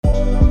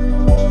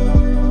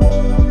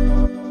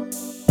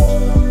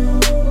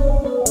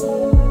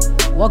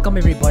Welcome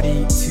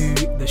everybody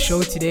to the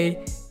show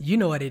today. You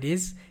know what it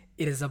is.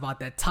 It is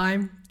about that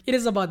time. It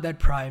is about that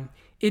prime.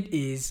 It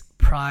is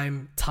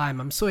prime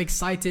time. I'm so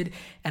excited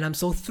and I'm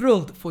so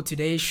thrilled for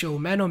today's show.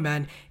 Man, oh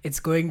man,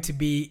 it's going to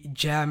be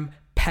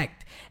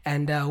jam-packed.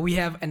 And we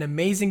have an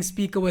amazing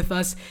speaker with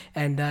us,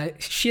 and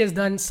she has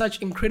done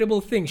such incredible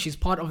things. She's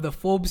part of the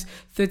Forbes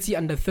 30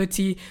 Under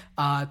 30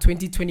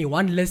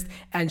 2021 list,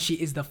 and she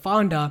is the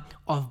founder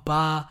of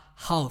Bar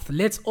Health.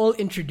 Let's all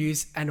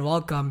introduce and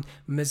welcome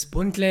Miss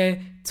Buntle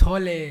Tole.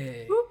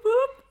 Whoop,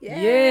 whoop.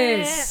 Yeah.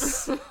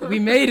 Yes, we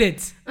made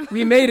it.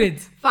 We made it.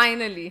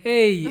 Finally.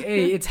 Hey,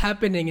 it's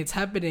happening. It's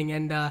happening.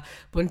 And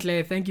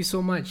Buntle, thank you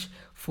so much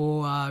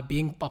for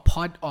being a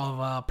part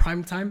of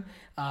Primetime.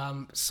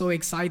 So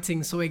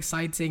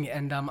exciting.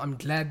 And I'm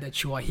glad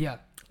that you are here.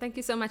 Thank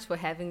you so much for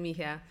having me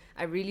here.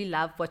 I really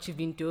love what you've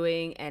been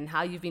doing and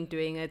how you've been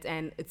doing it,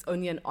 and it's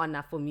only an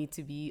honor for me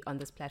to be on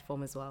this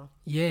platform as well.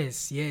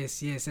 Yes.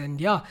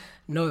 And yeah,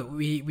 no,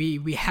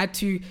 we had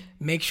to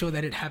make sure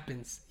that it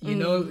happens. You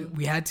know,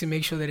 we had to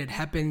make sure that it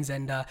happens,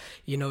 and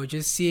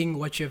just seeing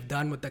what you've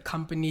done with the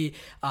company,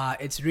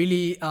 it's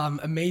really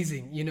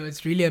amazing. You know,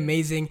 it's really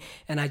amazing.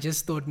 And I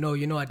just thought, no,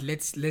 you know what,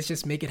 let's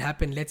just make it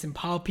happen. Let's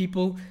empower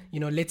people,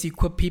 let's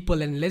equip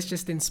people, and let's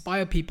just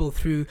inspire people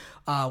through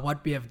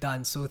what we have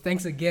done. So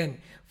thanks again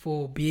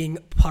for being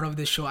part of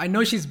the show. I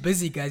know she's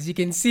busy, guys. You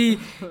can see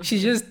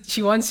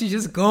she wants to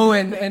just go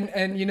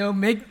and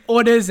make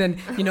orders and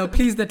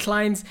please the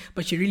clients,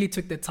 but she really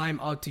took the time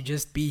out to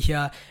just be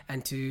here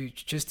and to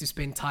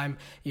spend time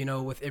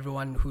with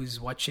everyone who's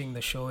watching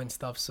the show and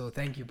stuff. So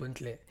thank you,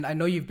 Buntle. And I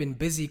know you've been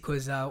busy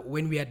because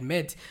when we had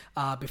met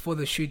before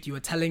the shoot, you were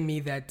telling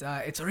me that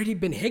it's already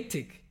been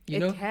hectic.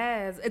 It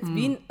has. It's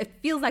been. It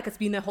feels like it's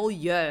been a whole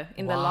year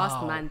in the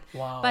last month.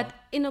 Wow. But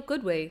in a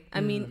good way.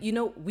 I mean,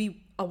 we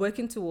are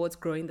working towards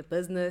growing the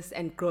business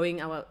and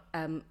growing our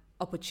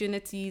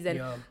opportunities.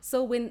 And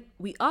so when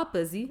we are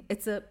busy,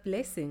 it's a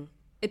blessing.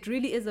 It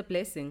really is a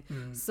blessing.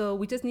 So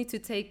we just need to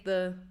take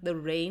the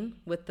rain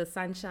with the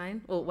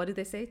sunshine. Or what did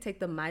they say? Take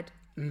the mud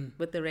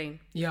with the rain.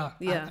 Yeah.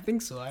 I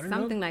think so. I don't know.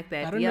 Something like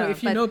that. I don't know.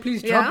 If you know,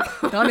 please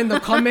drop down in the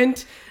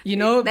comment,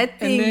 that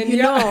thing, and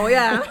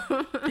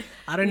then,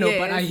 I don't know,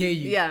 but I hear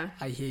you. Yeah.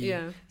 I hear you.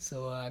 Yeah.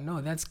 So, no,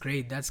 that's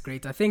great.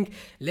 I think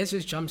let's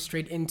just jump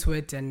straight into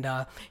it. And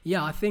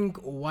I think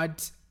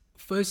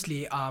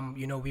firstly,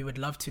 we would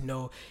love to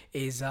know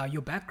is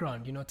your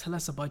background. Tell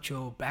us about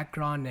your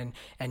background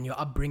and your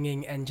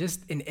upbringing, and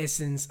just in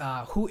essence,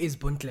 who is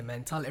Buntle,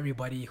 man? Tell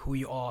everybody who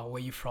you are,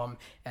 where you're from,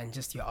 and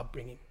just your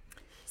upbringing.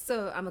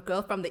 So I'm a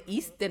girl from the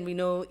East, and we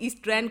know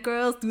East Rand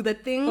girls do the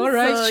things. All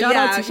right, so, shout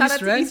out to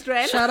East Rand.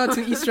 Rand. Shout out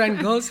to East Rand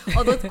girls.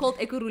 Although it's called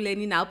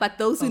Ekurhuleni now, but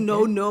those who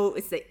know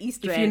it's the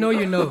East Rand. If you know,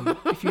 you know.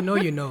 If you know,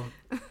 you know.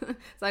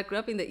 So I grew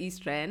up in the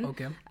East Rand.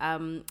 Okay.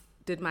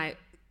 Did my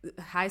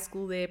high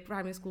school there,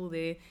 primary school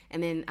there,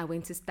 and then I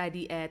went to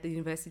study at the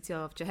University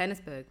of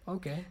Johannesburg.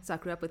 Okay. So I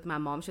grew up with my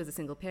mom. She was a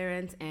single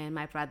parent, and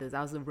my brothers.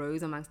 I was the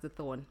rose amongst the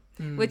thorn,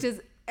 which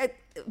is a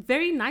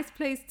very nice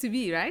place to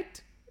be, right?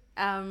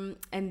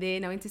 And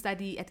then I went to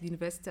study at the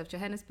University of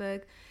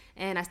Johannesburg,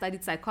 and I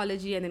studied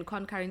psychology, and then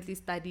concurrently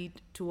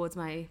studied towards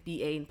my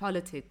BA in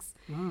politics.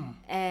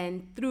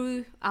 And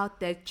throughout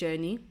that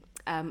journey,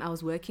 I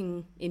was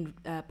working in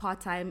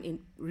part-time in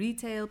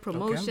retail,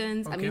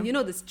 promotions. Okay. I mean,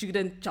 the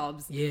student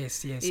jobs.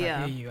 Yes,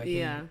 I hear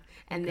you.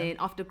 And then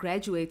after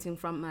graduating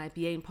from my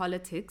BA in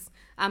politics,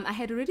 I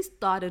had already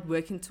started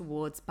working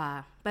towards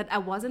bar, but I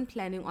wasn't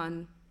planning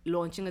on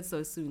launching it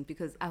so soon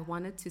because I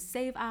wanted to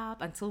save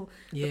up until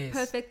the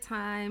perfect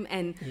time,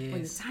 and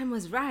when the time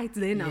was right,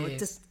 then I would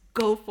just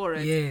go for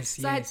it.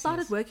 So I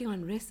started working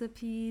on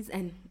recipes,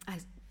 and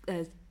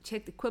I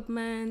checked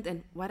equipment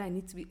and what I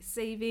need to be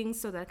saving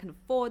so that I can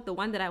afford the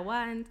one that I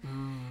want.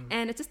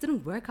 And it just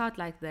didn't work out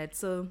like that.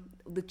 So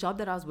the job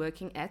that I was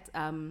working at,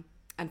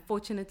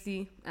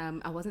 unfortunately,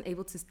 I wasn't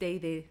able to stay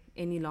there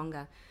any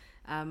longer.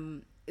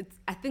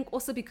 I think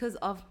also because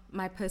of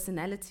my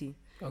personality.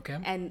 Okay.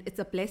 And it's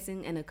a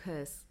blessing and a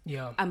curse.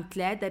 Yeah. I'm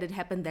glad that it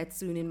happened that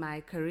soon in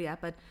my career,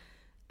 but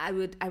I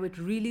would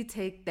really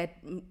take that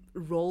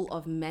role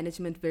of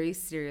management very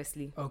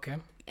seriously. Okay.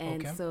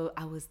 And so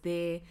I was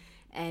there,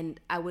 and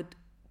I would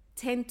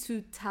tend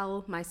to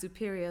tell my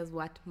superiors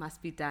what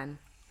must be done.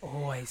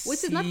 Oh, I see.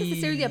 Which is not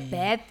necessarily a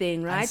bad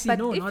thing, right? But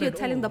if you're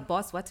telling the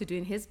boss what to do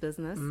in his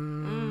business.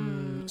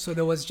 So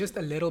there was just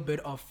a little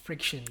bit of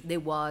friction. There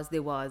was.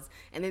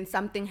 And then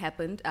something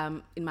happened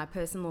in my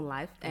personal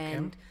life. Okay.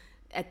 And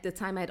at the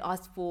time I had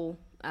asked for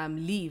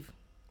leave.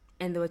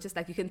 And they were just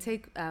like, you can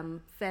take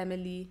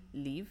family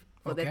leave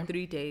for that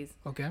 3 days.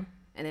 Okay.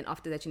 And then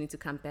after that, you need to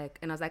come back.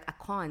 And I was like, I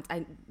can't.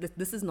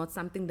 This is not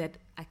something that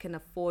I can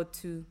afford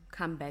to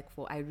come back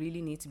for. I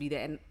really need to be there.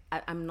 And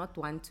I'm not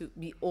one to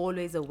be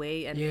always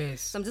away. And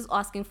so I'm just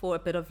asking for a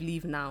bit of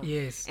leave now.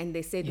 Yes. And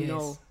they said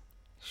no.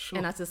 Sure.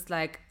 And I was just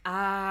like,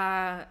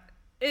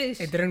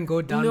 It didn't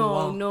go down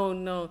well.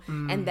 No.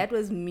 And that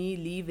was me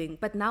leaving.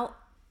 But now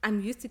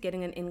I'm used to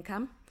getting an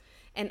income.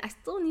 And I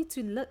still need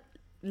to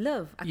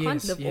live. I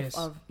can't live off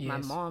of my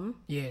mom.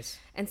 Yes.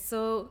 And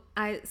so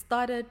I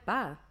started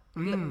bar.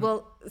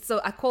 Well,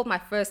 so I called my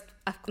first.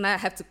 Now I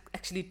have to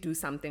actually do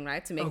something,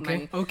 right, to make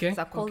money. Okay.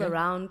 So I called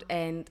around,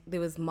 and there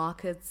was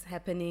markets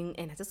happening,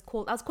 and I just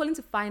called. I was calling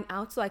to find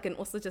out so I can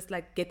also just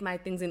like get my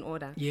things in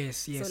order. Yes.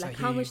 So like,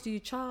 how much do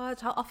you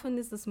charge? How often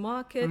is this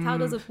market? How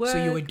does it work?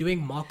 So you were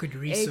doing market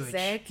research.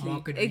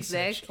 Exactly.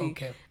 Research.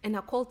 Okay. And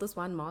I called this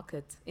one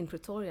market in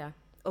Pretoria.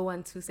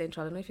 012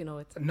 Central. I don't know if you know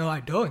it. No, I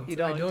don't. You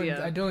don't?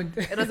 I don't.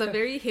 It was a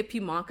very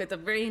hippie market, a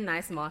very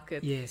nice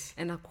market. Yes.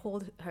 And I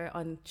called her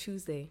on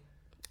Tuesday,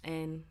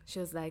 and she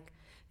was like,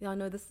 "Yeah,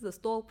 no, this is the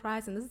stall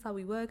price, and this is how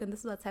we work, and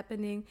this is what's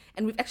happening.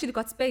 And we've actually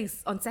got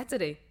space on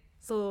Saturday.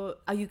 So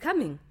are you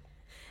coming?"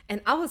 And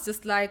I was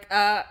just like,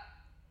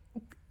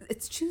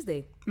 "It's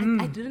Tuesday."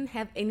 I didn't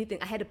have anything.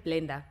 I had a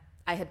blender.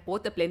 I had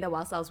bought the blender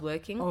whilst I was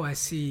working. Oh, I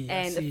see.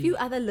 And a few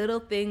other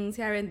little things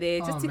here and there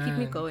just to keep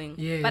me going.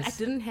 Yes. But I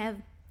didn't have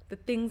the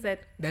things that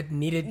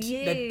needed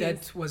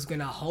that was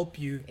gonna help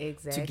you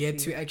to get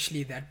to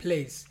actually that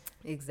place.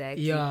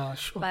 Exactly. Yeah,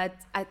 sure. But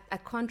I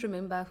can't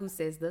remember who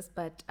says this,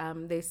 but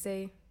they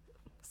say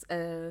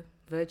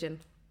Virgin.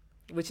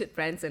 Richard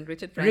Branson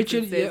says,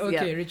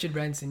 Richard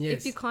Branson, yes.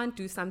 If you can't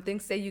do something,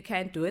 say you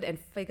can't do it and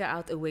figure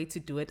out a way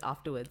to do it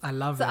afterwards. I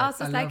love that. So I was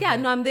just like,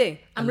 I'm there.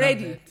 I'm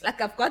ready. Like,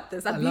 I've got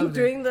this. I've been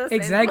doing this.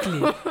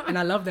 Exactly. And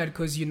I love that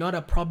because you're not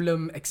a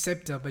problem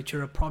acceptor, but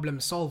you're a problem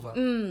solver.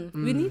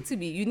 We need to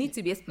be. You need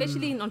to be,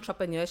 especially in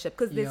entrepreneurship,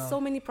 because there's so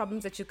many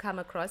problems that you come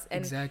across.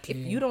 And if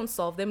you don't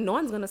solve them, no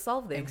one's going to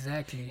solve them.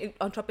 Exactly.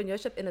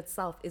 Entrepreneurship in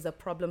itself is a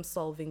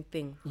problem-solving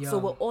thing. So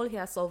we're all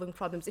here solving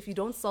problems. If you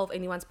don't solve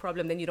anyone's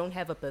problem, then you don't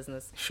have a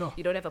business. Sure.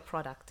 You don't have a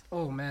product.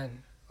 Oh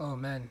man.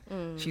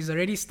 She's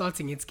already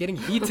starting. It's getting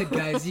heated,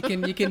 guys. You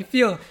can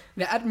feel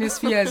the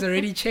atmosphere has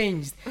already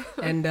changed.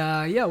 And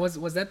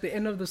was that the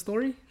end of the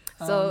story?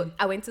 So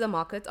I went to the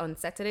market on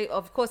Saturday.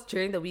 Of course,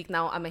 during the week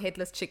now, I'm a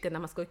headless chicken. I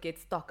must go get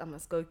stock. I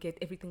must go get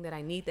everything that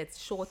I need that's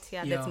short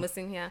here, that's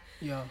missing here.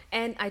 Yeah.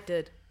 And I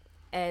did.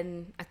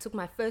 And I took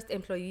my first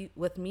employee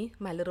with me,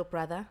 my little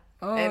brother.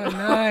 Oh,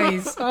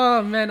 nice.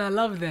 Oh, man, I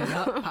love that.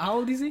 How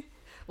old is he?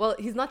 Well,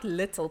 he's not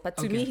little, but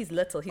to me, he's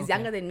little. He's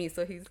younger than me,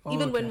 so he's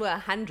when we're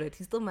 100,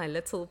 he's still my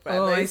little brother.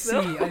 Oh, I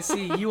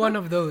see. You one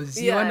of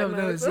those. You one of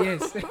those.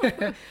 Yes.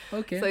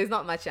 Okay. So he's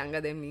not much younger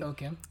than me.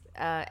 Okay.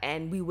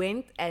 And we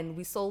went and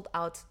we sold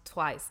out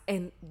twice,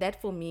 and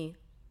that for me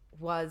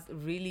was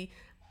really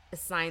a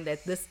sign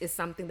that this is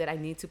something that I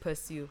need to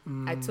pursue.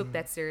 I took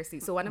that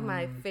seriously. So one of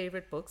my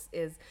favorite books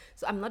is.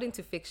 So I'm not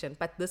into fiction,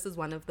 but this is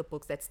one of the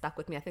books that stuck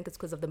with me. I think it's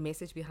because of the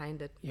message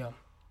behind it. Yeah.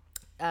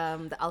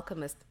 The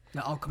Alchemist.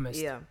 The Alchemist.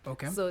 Yeah.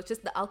 Okay. So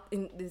just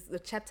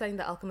the chapter in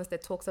The Alchemist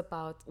that talks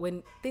about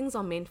when things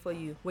are meant for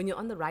you, when you're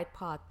on the right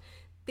path,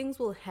 things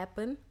will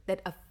happen that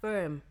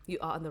affirm you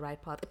are on the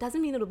right path. It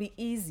doesn't mean it'll be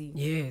easy.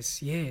 Yes.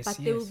 But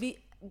there will be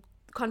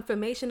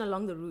confirmation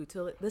along the route.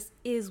 So this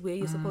is where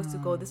you're supposed to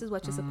go. This is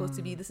what you're supposed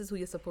to be. This is who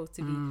you're supposed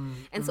to be.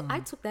 And so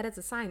I took that as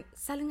a sign.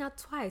 Selling out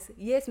twice.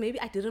 Yes,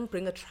 maybe I didn't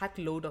bring a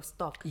truckload of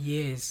stock.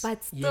 Yes.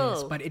 But still.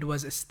 Yes, but it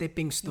was a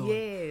stepping stone.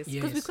 Yes.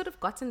 Because we could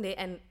have gotten there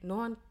and no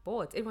one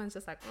bought. Everyone's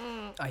just like,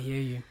 I hear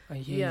you.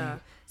 Yeah.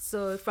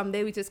 So from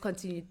there, we just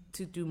continued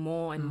to do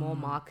more and more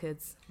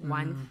markets.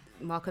 One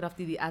market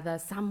after the other.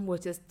 Some were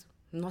just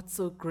not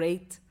so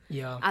great.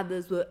 Yeah.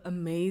 Others were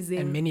amazing.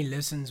 And many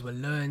lessons were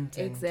learned.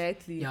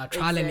 Exactly. Yeah,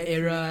 trial and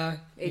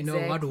error. You know,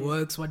 what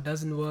works, what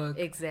doesn't work.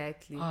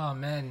 Exactly. Oh,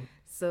 man.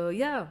 So,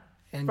 yeah.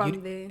 And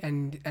from there.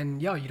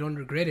 And you don't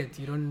regret it.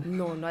 You don't.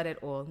 No, not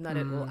at all. Not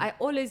at all. I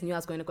always knew I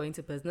was going to go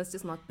into business,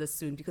 just not this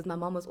soon, because my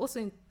mom was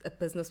also a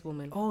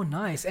businesswoman. Oh,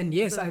 nice. And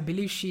yes, I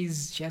believe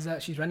she's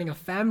running a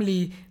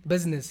family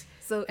business.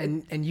 So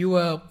and you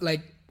were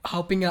like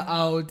helping her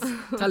out.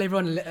 Tell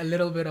everyone a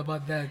little bit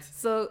about that.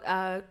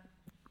 So,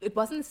 it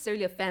wasn't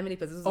necessarily a family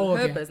business. It was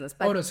her business.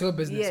 But it was her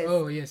business. Yes,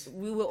 oh, yes.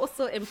 We were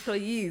also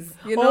employees,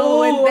 you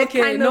know.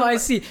 I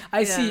see.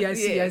 I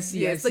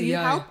see. So you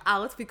help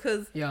out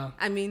because,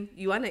 I mean,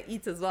 you want to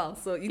eat as well.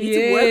 So you need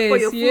to work for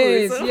your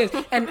food.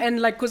 Yes. And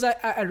like, because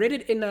I read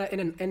it in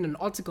an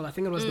article, I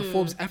think it was the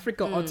Forbes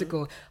Africa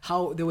article,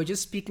 how they were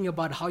just speaking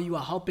about how you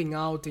are helping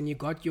out and you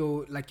got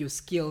your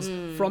skills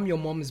from your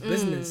mom's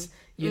business.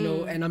 You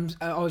know, and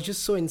I was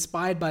just so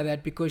inspired by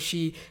that because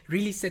she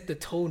really set the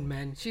tone,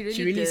 man. She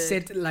really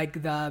set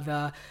like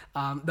the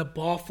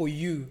bar for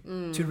you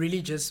to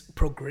really just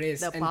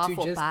progress the and bar to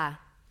for just bar.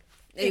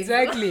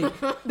 Exactly.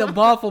 The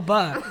bar for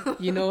bar.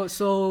 You know,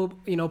 so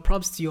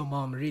props to your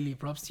mom, really.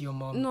 Props to your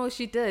mom. No,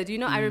 she did. You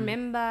know, I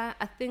remember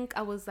I think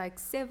I was like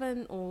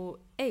 7 or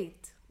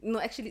 8. No,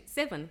 actually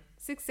 7.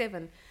 6,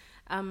 7.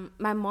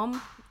 My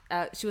mom,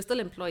 she was still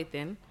employed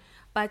then.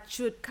 But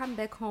she would come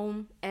back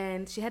home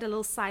and she had a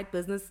little side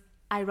business,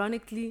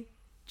 ironically,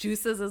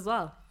 juices as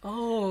well.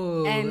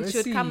 Oh, and she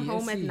would come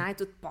home at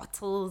night with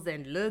bottles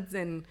and lids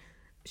and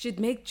she'd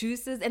make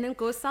juices and then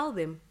go sell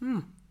them.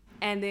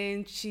 And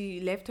then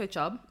she left her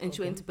job and she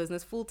went into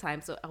business full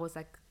time. So I was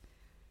like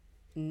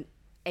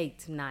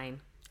 8,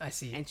 9. I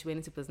see. And she went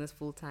into business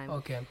full time.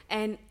 Okay.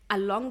 And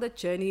along the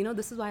journey,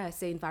 this is why I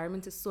say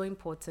environment is so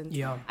important.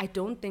 Yeah. I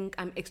don't think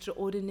I'm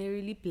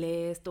extraordinarily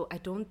blessed, or I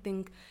don't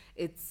think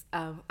it's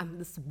I'm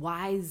this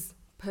wise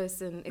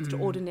person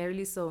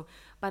extraordinarily so.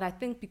 But I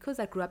think because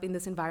I grew up in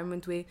this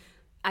environment where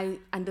I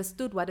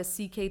understood what a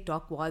CK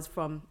doc was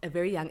from a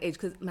very young age,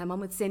 because my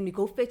mom would send me,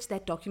 go fetch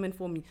that document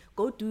for me,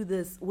 go do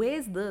this,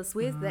 where's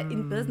that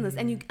in business,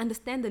 and you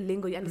understand the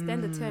lingo, you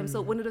understand the term.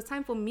 So when it was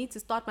time for me to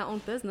start my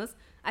own business,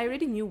 I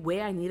already knew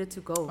where I needed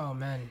to go. Oh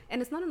man.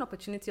 And it's not an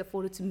opportunity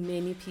afforded to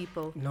many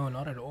people. No,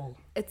 not at all.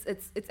 It's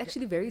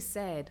actually very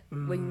sad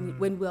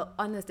when we're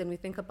honest and we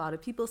think about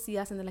it. People see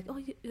us and they're like,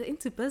 oh, you're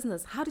into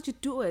business, how did you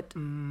do it?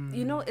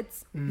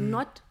 It's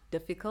not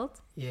difficult.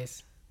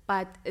 Yes.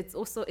 But it's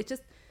also, it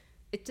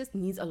just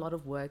needs a lot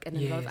of work and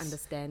a lot of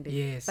understanding.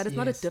 Yes. But it's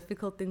not a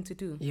difficult thing to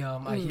do.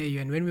 Yeah, I hear you.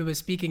 And when we were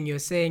speaking, you're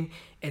saying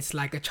it's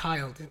like a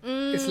child.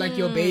 It's like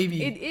your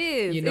baby. It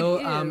is.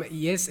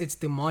 Yes, it's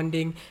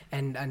demanding,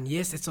 and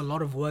yes, it's a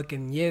lot of work,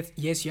 and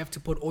yes, you have to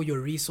put all your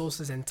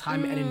resources and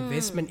time and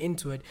investment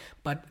into it.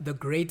 But the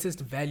greatest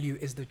value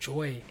is the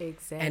joy.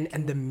 Exactly.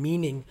 And the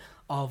meaning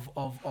of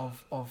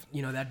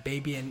that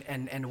baby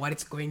and what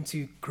it's going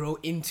to grow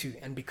into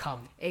and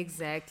become.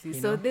 Exactly.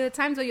 So there are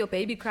times where your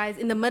baby cries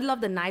in the middle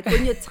of the night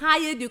when you're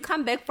tired, you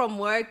come back from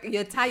work,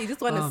 you're tired, you just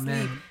want to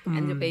sleep,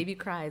 and your baby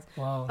cries.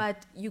 Wow.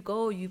 But you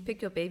go, you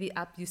pick your baby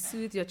up, you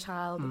soothe your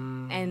child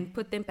and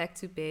put them back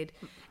to bed.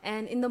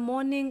 And in the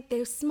morning,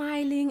 they're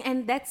smiling,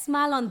 and that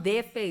smile on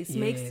their face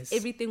makes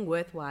everything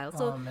worthwhile.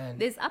 So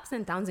there's ups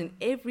and downs in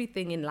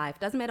everything in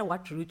life. Doesn't matter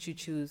what route you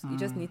choose. You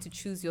just need to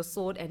choose your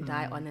sword and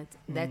die on it.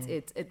 That's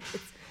it.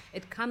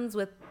 It comes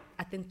with,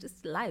 I think,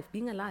 just life,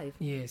 being alive.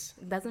 Yes.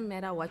 It doesn't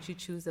matter what you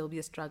choose, there'll be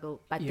a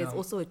struggle, but there's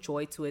also a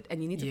joy to it,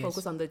 and you need to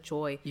focus on the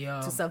joy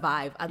to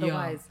survive.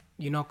 Otherwise,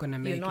 you're not gonna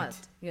make it.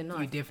 You're not.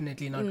 You're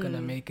definitely not gonna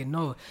make it.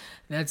 No,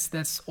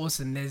 that's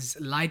awesome. There's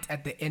light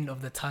at the end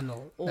of the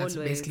tunnel. Always.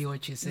 That's basically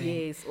what you're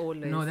saying. Yes,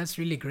 always. No, that's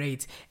really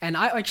great. And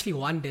I actually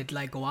wondered,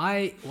 like,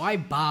 why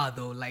bar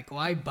though? Like,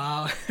 why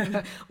bar?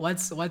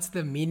 what's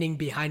the meaning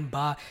behind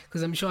bar?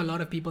 Because I'm sure a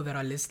lot of people that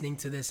are listening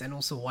to this and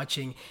also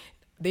watching,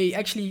 they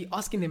actually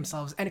asking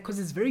themselves, and because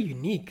it's very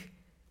unique.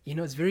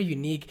 It's very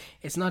unique.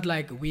 It's not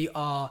like we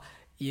are,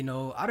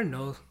 I don't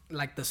know,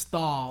 like the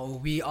Star, or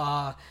we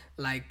are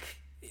like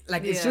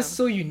it's just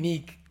so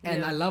unique.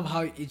 And I love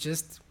how it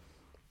just,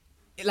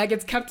 like,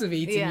 it's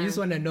captivating. You just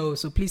want to know.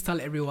 So please tell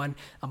everyone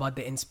about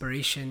the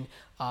inspiration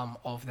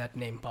of that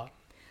name, Bar.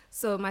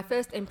 So my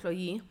first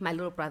employee, my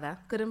little brother,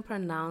 couldn't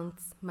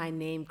pronounce my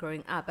name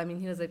growing up. I mean,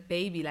 he was a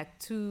baby, like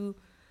 2,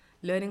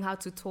 learning how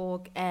to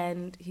talk,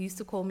 and he used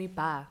to call me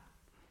Ba.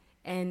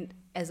 And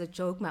as a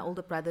joke, my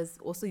older brothers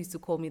also used to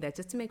call me that,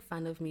 just to make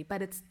fun of me,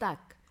 but it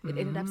stuck. It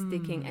ended up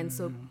sticking. And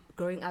so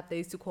growing up, they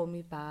used to call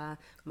me Ba.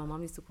 My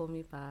mom used to call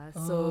me Ba.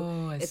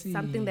 So it's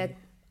something that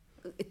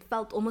it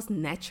felt almost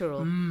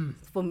natural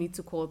for me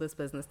to call this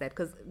business that,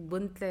 because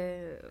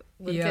Buntle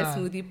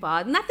Smoothie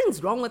Bar,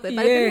 nothing's wrong with it,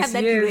 but it didn't have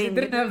that ring. It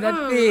didn't have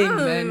that thing,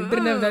 man. It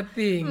didn't have that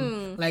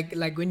thing.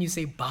 Like when you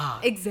say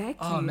bar. Exactly.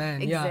 Oh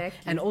man, exactly.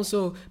 yeah. And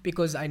also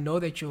because I know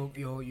that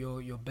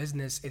your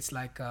business, it's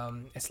like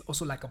it's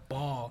also like a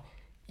bar,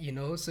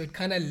 so it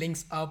kind of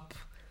links up.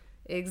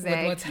 Exactly.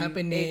 With what's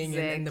happening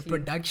and the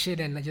production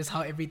and just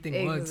how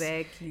everything works.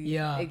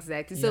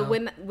 Exactly. So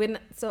when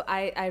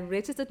I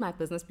registered my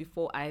business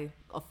before I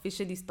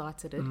officially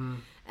started it,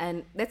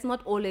 and that's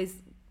not always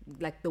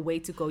like the way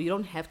to go. You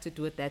don't have to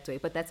do it that way,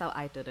 but that's how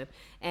I did it.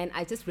 And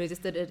I just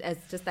registered it as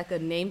just like a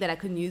name that I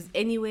can use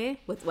anywhere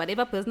with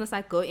whatever business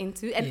I go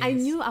into. And I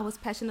knew I was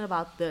passionate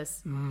about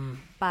this,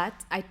 but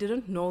I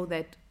didn't know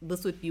that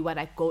this would be what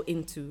I go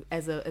into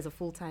as a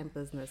full-time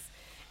business.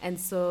 And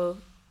so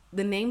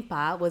the name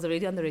Bar was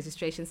already on the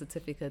registration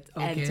certificate,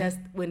 and just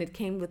when it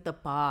came with the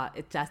bar,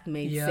 it just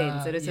made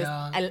sense. It was just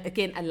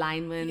again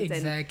alignment,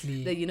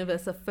 and the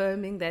universe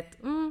affirming that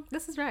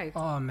this is right.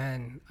 Oh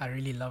man, I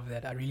really love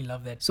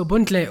that. So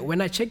Buntle,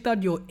 when I checked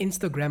out your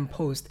Instagram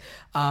post,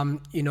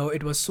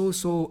 it was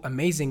so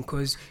amazing,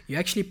 because you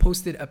actually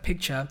posted a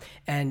picture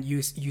and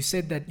you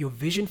said that your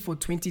vision for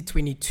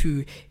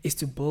 2022 is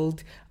to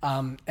build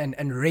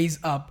and raise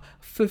up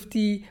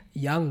 50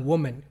 young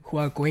women who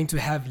are going to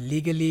have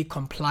legally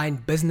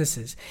compliant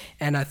businesses.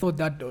 And I thought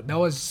that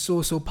was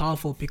so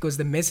powerful, because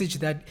the message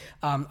that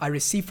I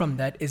received from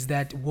that is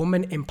that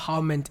woman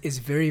empowerment is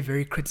very,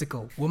 very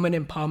critical. Woman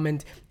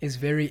empowerment is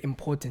very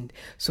important.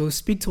 So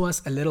speak to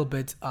us a little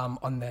bit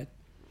on that.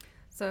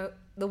 So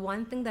the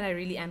one thing that I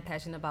really am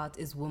passionate about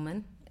is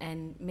women,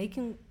 and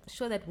making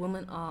sure that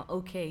women are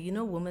okay.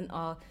 Women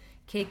are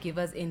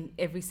caregivers in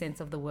every sense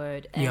of the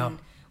word. And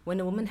when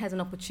a woman has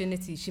an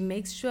opportunity, she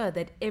makes sure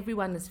that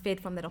everyone is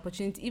fed from that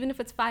opportunity. Even if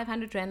it's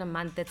 500 Rand a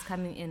month that's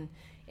coming in,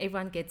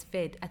 everyone gets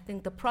fed. I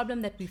think the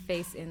problem that we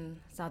face in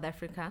South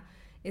Africa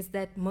is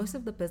that most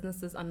of the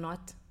businesses are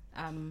not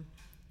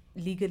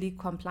legally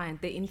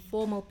compliant. They're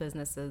informal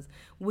businesses,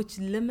 which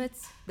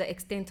limits the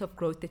extent of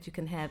growth that you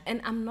can have.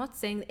 And I'm not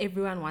saying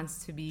everyone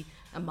wants to be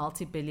a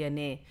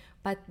multi-billionaire,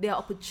 but there are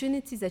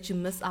opportunities that you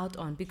miss out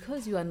on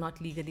because you are not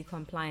legally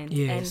compliant.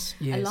 Yes,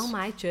 and yes. along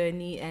my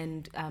journey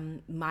and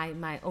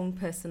my own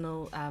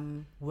personal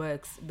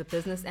works, the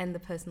business and the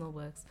personal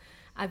works,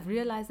 I've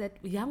realized that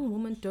young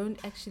women don't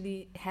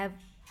actually have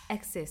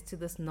access to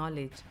this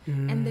knowledge,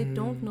 and they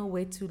don't know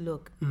where to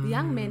look. The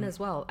young men as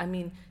well. I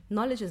mean,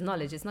 knowledge is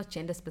knowledge. It's not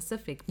gender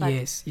specific, but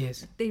Yes,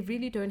 yes. they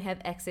really don't have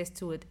access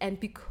to it. And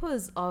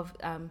because of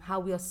how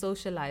we are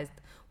socialized,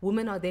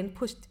 women are then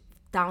pushed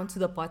down to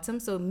the bottom.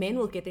 So men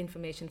will get the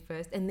information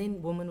first, and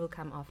then women will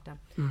come after.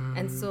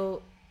 And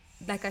so,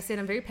 like I said,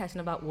 I'm very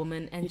passionate about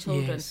women and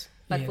children. Yes,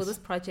 But for yes. this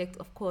project,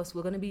 of course,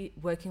 we're going to be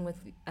working with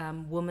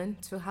women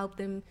to help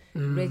them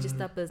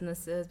register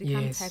businesses,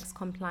 become Yes. tax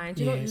compliant.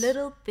 Yes. You know,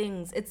 little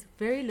things. It's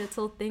very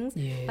little things.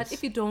 Yes. But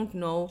if you don't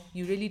know,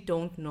 you really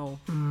don't know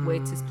where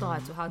to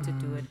start or how to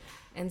do it.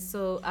 And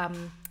so,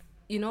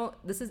 you know,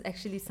 this is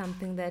actually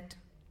something that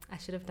I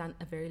should have done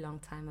a very long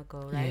time ago,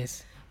 right?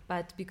 Yes.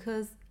 But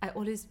because I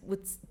always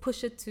would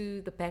push it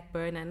to the back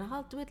burner and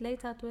I'll do it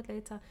later,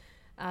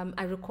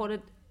 I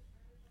recorded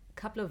a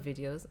couple of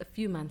videos a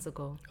few months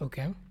ago,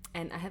 Okay.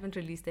 and I haven't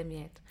released them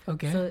yet.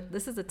 Okay. So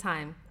this is the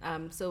time.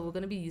 So we're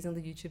going to be using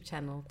the YouTube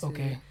channel to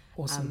Okay.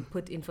 Awesome.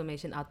 put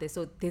information out there.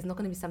 So there's not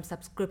going to be some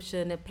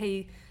subscription,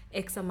 pay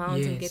X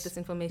amount and get Yes. this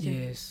information.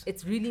 Yes.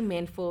 It's really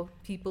meant for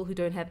people who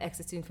don't have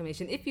access to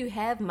information. If you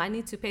have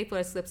money to pay for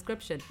a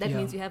subscription, that Yeah.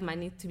 means you have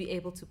money to be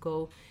able to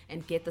go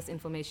and get this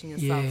information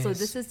yourself. So Yes.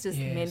 this is just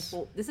meant Yes.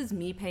 for, this is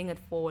me paying it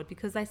forward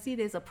because I see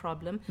there's a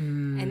problem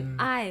Mm.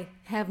 and I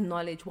have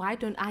knowledge. Why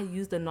don't I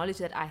use the knowledge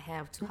that I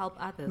have to help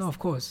others? No, of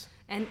course.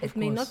 And it Of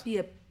may course. not be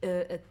a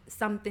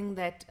something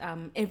that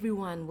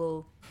everyone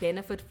will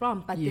benefit from,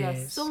 but there are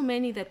Yes. so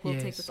many that will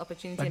take Yes. this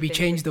opportunity. But and we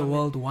benefit change the from it.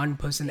 world one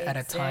person at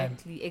a time.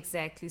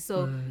 Exactly.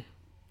 So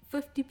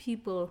 50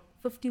 people,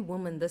 50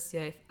 women this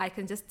year, if I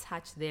can just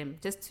touch them,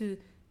 just to,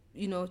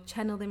 you know,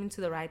 channel them into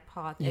the right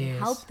path and Yes.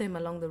 help them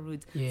along the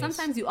route. Yes.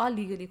 Sometimes you are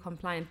legally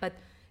compliant, but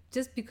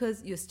just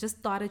because you just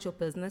started your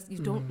business, you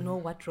don't know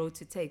what road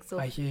to take. So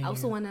I hear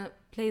also you. want to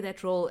play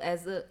that role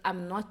as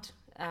I'm not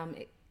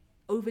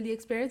overly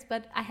experienced,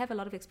 but I have a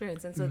lot of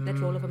experience. And so that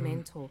role of a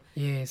mentor, to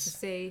Yes.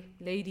 say,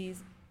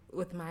 ladies,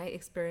 with my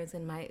experience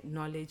and my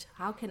knowledge,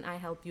 how can I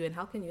help you and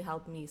how can you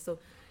help me? So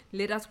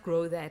let us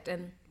grow that.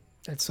 And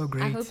That's so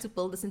great. I hope to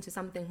build this into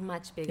something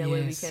much bigger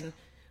where we Yes. can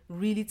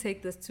really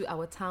take this to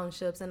our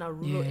townships and our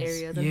rural Yes,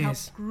 areas and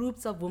yes. help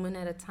groups of women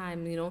at a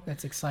time, you know.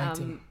 That's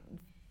exciting.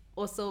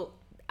 Also,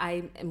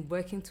 I am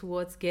working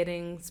towards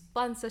getting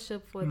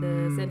sponsorship for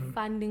this and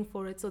funding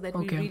for it so that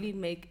Okay. we really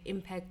make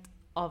impact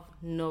of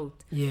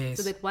note. Yes.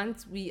 So that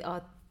once we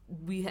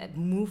have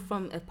moved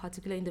from a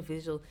particular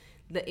individual,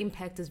 the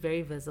impact is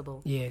very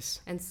visible.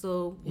 Yes. And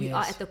so we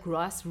are Yes. at the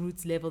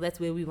grassroots level. That's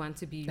where we want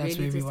to be. That's really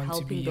where we just want to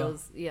helping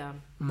be, yeah.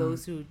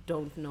 those who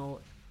don't know.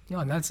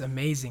 Yeah, that's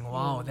amazing.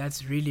 Wow,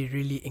 that's really,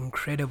 really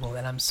incredible.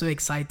 And I'm so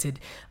excited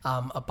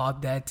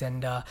about that.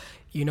 And,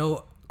 you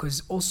know,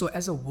 because also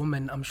as a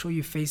woman, I'm sure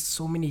you face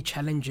so many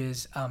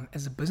challenges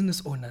as a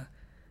business owner,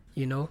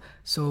 you know.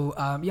 So,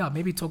 yeah,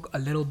 maybe talk a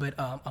little bit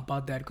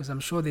about that because I'm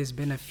sure there's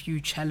been a few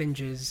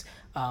challenges,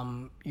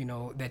 you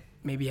know, that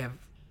maybe have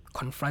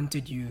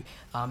confronted you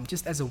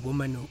just as a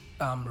woman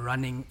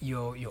running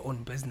your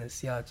own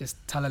business. Yeah, just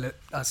tell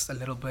us a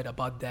little bit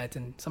about that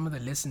and some of the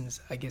lessons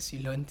I guess you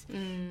learned.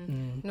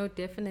 No,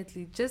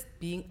 definitely. Just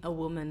being a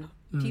woman,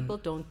 people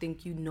don't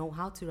think you know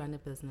how to run a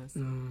business.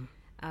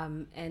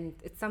 And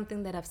it's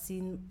something that I've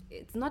seen.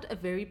 It's not a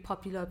very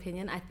popular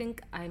opinion. I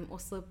think I'm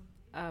also,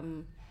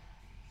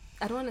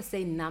 I don't want to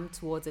say numb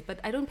towards it, but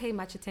I don't pay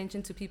much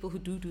attention to people who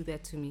do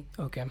that to me.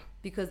 Okay.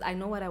 Because I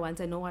know what I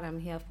want, I know what I'm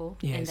here for,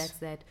 Yes. and that's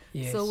that.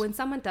 Yes. So when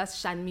someone does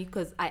shun me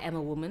because I am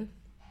a woman,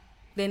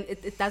 then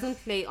it doesn't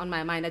play on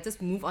my mind. I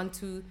just move on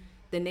to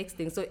the next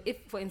thing. So if,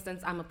 for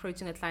instance, I'm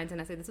approaching a client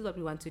and I say, this is what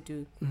we want to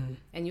do,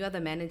 and you are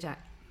the manager,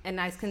 and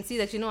I can see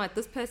that, you know what,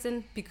 this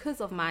person, because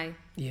of my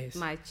Yes.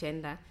 my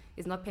gender,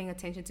 is not paying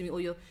attention to me,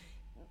 or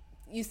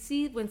you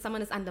see when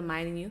someone is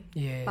undermining you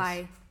Yes.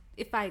 by,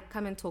 if I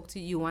come and talk to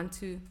you, you want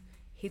to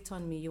hit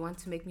on me, you want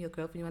to make me your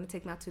girlfriend, you want to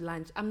take me out to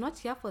lunch. I'm not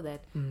here for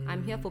that.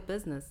 I'm here for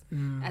business.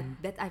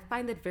 That I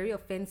find that very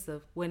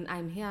offensive when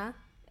I'm here,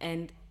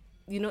 and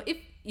you know, if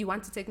you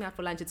want to take me out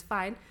for lunch, it's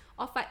fine.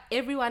 Offer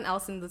everyone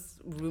else in this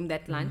room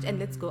that lunch and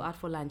let's go out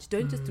for lunch.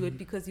 Don't just do it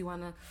because you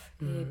want to,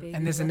 hey, baby,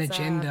 And there's an what's up?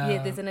 agenda.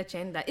 Yeah, there's an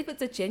agenda. If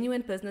it's a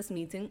genuine business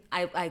meeting,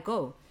 I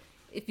go.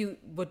 If you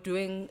were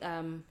doing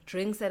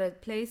drinks at a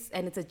place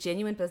and it's a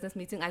genuine business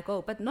meeting, I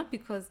go. But not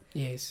because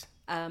Yes.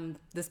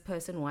 this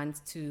person wants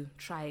to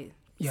try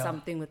Yeah.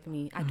 something with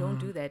me. I don't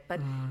do that. But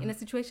in a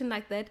situation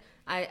like that,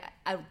 I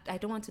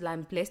don't want to lie.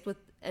 I'm blessed with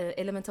an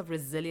element of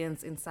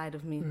resilience inside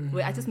of me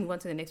where I just move on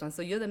to the next one.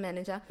 So you're the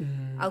manager.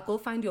 I'll go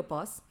find your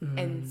boss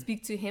and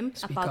speak to him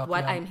Speak about up,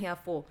 what yeah. I'm here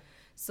for.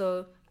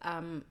 So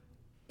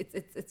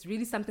it's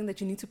really something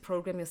that you need to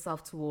program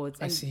yourself towards,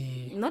 I and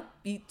see.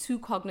 not be too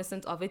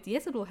cognizant of it.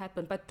 Yes, it will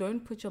happen, but don't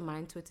put your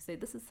mind to it to say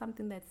this is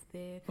something that's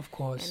there. Of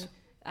course.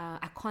 And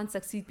I can't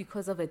succeed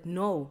because of it.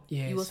 No,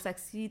 you will Yes.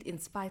 succeed in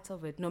spite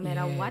of it. No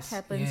matter what Yes,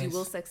 happens, you yes.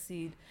 will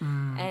succeed.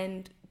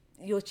 And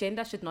your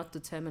gender should not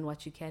determine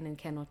what you can and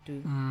cannot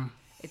do.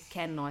 It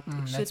cannot.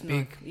 It should That's not.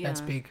 big. That's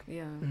Yeah, big.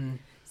 Yeah. Mm.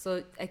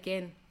 So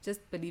again,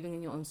 just believing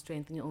in your own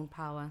strength and your own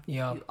power.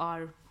 Yeah. You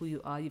are who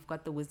you are. You've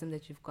got the wisdom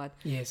that you've got.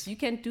 Yes. You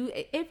can do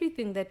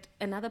everything that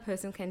another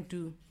person can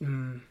do,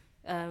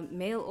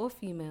 male or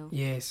female.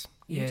 Yes.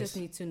 You Yes. just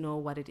need to know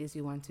what it is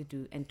you want to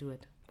do and do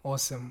it.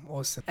 Awesome.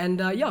 And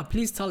yeah,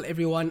 please tell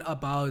everyone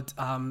about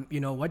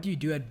what you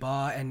do at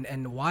Bar,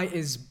 and why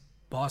is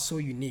Bar so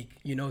unique.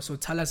 So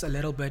tell us a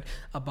little bit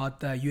about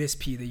the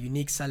USP, the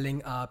unique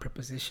selling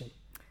proposition.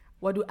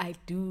 What do I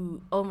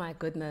do? Oh my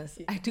goodness,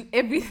 I do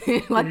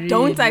everything. What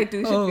don't I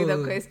do should be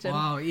the question.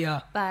 Wow.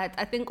 Yeah. But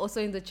I think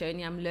also in the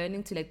journey, I'm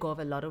learning to let go of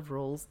a lot of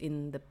roles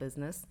in the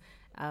business.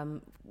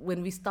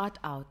 When we start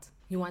out,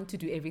 you want to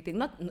do everything.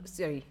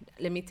 Sorry,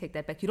 let me take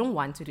that back. You don't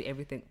want to do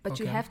everything, but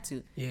you Okay. have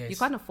to. Yes. You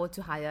can't afford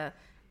to hire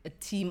a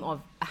team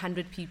of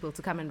 100 people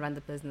to come and run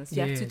the business.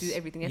 You have to do Yes.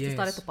 everything. You have to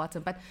start at the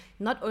bottom. But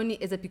not only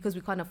is it because we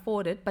can't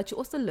afford it, but you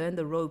also learn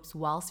the ropes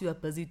whilst you are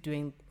busy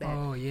doing that.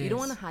 Oh, You don't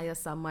yes. want to hire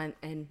someone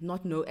and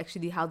not know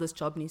actually how this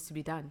job needs to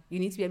be done. You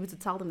need to be able to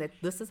tell them that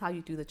this is how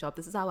you do the job.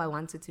 This is how I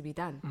want it to be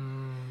done.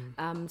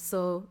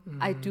 So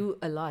I do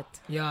a lot.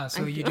 Yeah,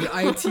 so you do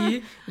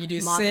IT, you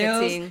do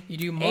sales, Marketing, you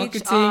do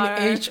marketing,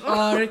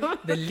 HR,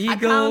 the legal,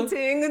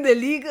 Accounting, the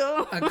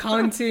legal.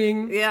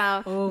 accounting.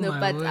 Yeah. Oh, no, my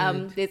but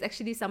word. there's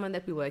actually someone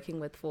that we're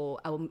working with for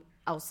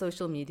our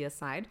social media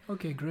side.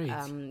 Okay, great.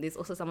 There's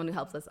also someone who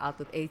helps us out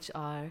with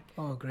HR.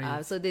 Oh,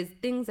 great. So there's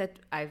things that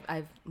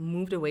I've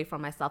moved away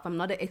from myself. I'm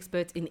not an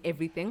expert in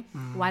everything.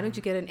 Why don't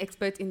you get an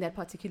expert in that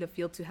particular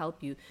field to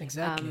help you?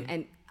 Exactly.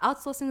 And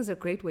outsourcing is a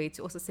great way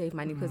to also save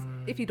money, because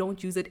if you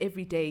don't use it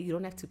every day, you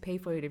don't have to pay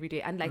for it every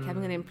day. Unlike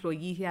having an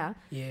employee here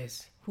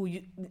Yes. who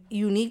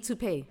you need to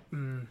pay.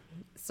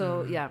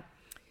 So yeah.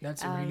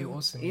 That's really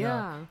awesome.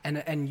 yeah.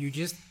 And you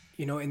just,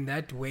 in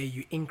that way,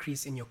 you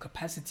increase in your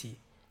capacity.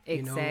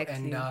 Exactly.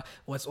 And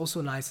what's also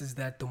nice is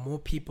that the more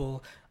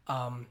people,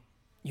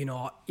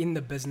 are in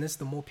the business,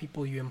 the more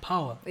people you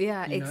empower.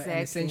 Yeah, And exactly.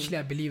 essentially,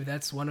 I believe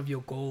that's one of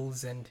your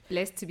goals. And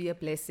Blessed to be a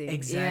blessing.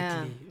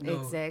 exactly, Yeah,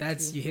 exactly.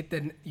 that's you hit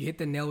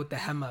the nail with the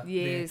hammer.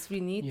 Yes, we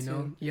need there,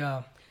 to.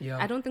 Yeah.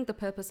 I don't think the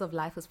purpose of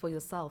life is for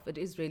yourself. It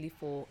is really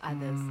for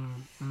others.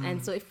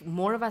 And so if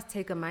more of us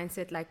take a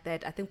mindset like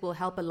that, I think we'll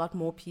help a lot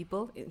more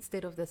people,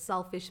 instead of the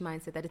selfish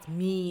mindset that it's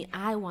me,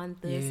 I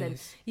want this.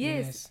 And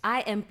Yes.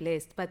 I am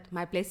blessed, but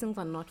my blessings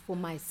are not for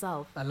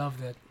myself. I love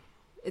that.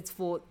 It's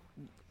for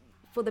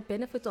the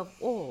benefit of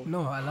all.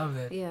 No, I love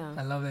that. Yeah.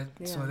 I love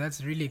that. So Yeah.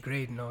 that's really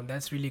great. No,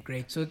 that's really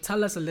great. So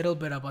tell us a little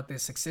bit about the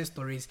success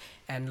stories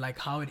and like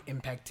how it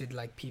impacted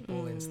like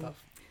people and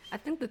stuff. I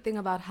think the thing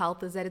about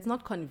health is that it's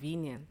not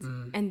convenient.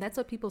 And that's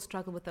what people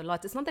struggle with a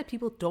lot. It's not that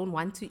people don't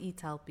want to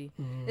eat healthy.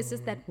 It's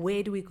just that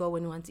where do we go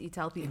when we want to eat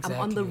healthy? I'm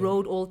on the Exactly.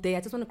 road all day.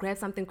 I just want to grab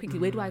something quickly.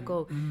 Where do I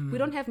go? We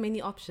don't have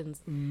many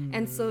options.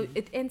 And so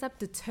it ends up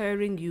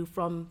deterring you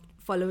from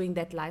following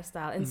that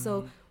lifestyle. And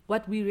so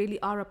what we really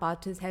are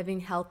about is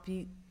having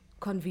healthy,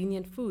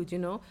 convenient food,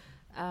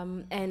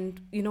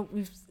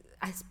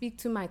 I speak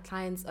to my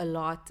clients a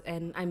lot,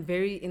 and I'm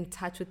very in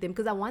touch with them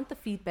because I want the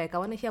feedback. I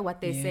want to hear what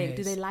they're saying.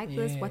 Do they like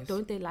this? What Yes.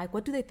 don't they like?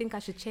 What do they think I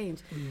should change?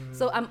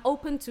 So I'm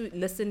open to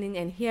listening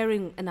and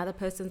hearing another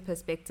person's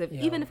perspective,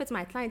 Yeah. even if it's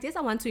my client. Yes,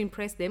 I want to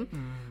impress them,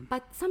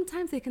 but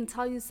sometimes they can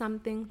tell you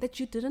something that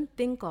you didn't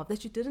think of,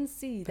 that you didn't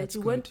see, That's that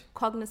you weren't good.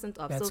 cognizant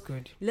of. That's So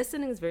good.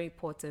 listening is very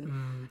important.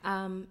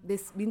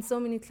 There's been so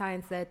many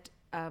clients that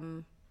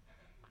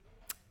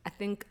I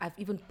think I've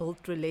even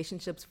built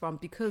relationships from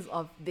because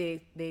of their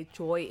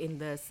joy in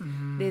this.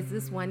 There's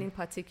this one in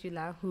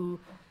particular who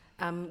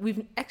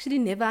we've actually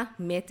never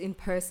met in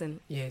person.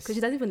 Yes. Because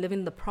she doesn't even live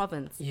in the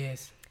province.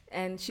 Yes.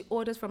 And she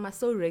orders from us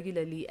so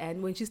regularly.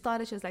 And when she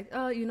started, she was like,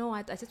 oh, you know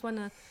what? I just want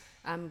to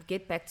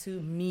get back to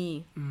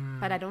me.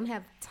 But I don't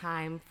have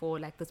time for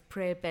like this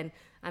prep. And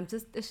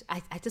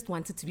I just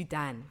want it to be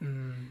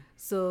done.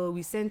 So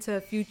we sent her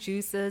a few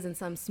juices and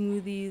some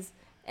smoothies.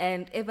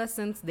 And ever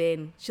since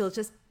then, she'll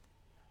just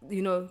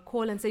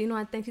call and say, you know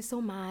what, thank you so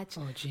much.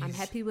 Oh, geez. I'm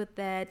happy with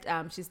that.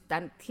 She's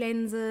done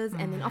cleanses,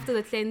 and then after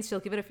the cleanse, she'll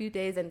give it a few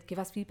days and give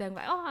us feedback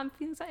like, oh, I'm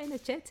feeling so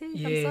energetic. I'm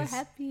so Yes,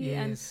 happy.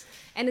 yes.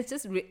 And it's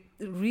just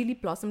really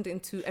blossomed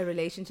into a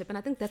relationship. And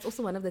I think that's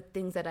also one of the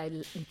things that I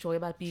enjoy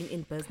about being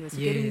in business.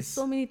 You're getting Yes.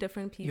 so many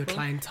different people. Your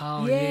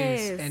clientele,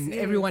 yes. Yes, And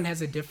yes. everyone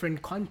has a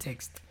different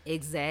context.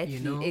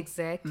 Exactly,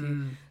 exactly.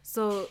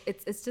 So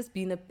it's just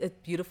been a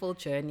beautiful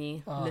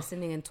journey,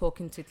 listening and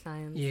talking to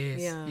clients.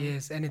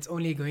 Yes. And it's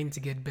only going to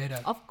get better.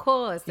 Of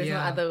course, there's no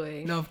other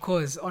way. No, of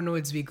course.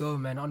 Onwards we go,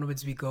 man.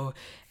 Onwards we go.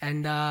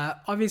 And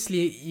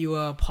obviously you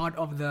are part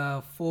of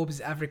the Forbes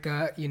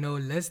Africa,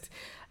 list.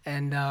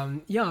 And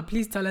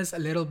please tell us a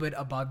little bit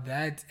about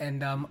that.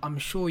 And I'm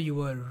sure you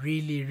were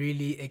really,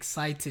 really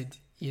excited,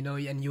 you know,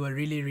 and you were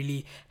really,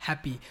 really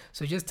happy.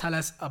 So just tell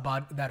us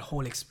about that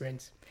whole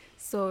experience.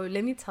 So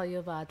let me tell you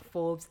about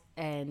Forbes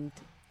and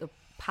the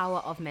power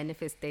of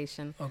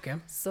manifestation. Okay.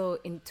 So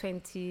in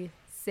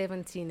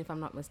 2017, if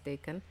I'm not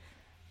mistaken,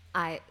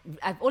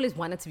 I've always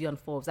wanted to be on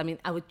Forbes. I mean,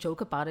 I would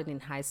joke about it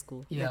in high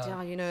school. Yeah.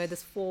 That, you know,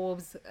 this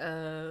Forbes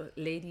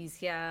ladies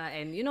here.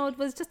 And, you know, it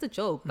was just a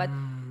joke. But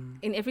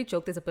in every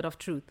joke, there's a bit of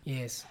truth.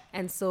 Yes.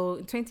 And so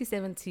in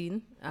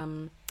 2017,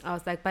 I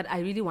was like, but I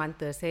really want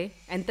this, hey?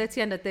 And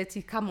 30 under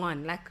 30, come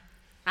on. Like,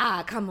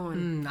 come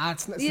on.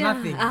 It's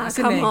nothing.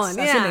 Come on.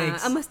 Yeah,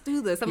 I must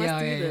do this. I must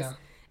do this. Yeah.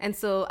 And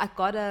so I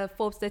got a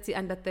Forbes 30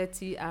 under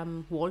 30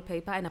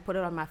 wallpaper and I put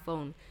it on my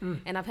phone.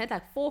 And I've had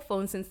like 4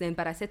 phones since then,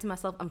 but I said to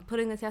myself, I'm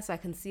putting it here so I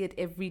can see it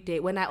every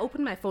day. When I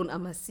open my phone, I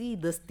must see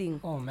this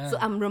thing. Oh, man. So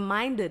I'm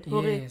reminded,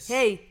 Yes.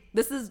 hey,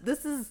 this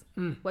is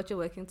what you're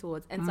working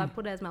towards. And so I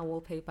put it as my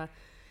wallpaper.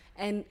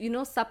 And, you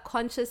know,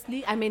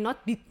 subconsciously, I may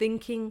not be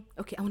thinking,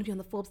 okay, I want to be on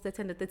the Forbes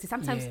 30 under 30.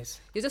 Sometimes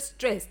you're just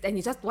stressed and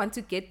you just want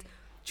to get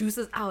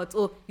juices out,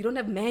 or you don't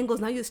have mangoes,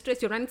 now you're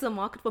stressed, you're running to the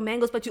market for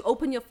mangoes, but you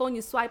open your phone,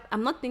 you swipe.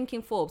 I'm not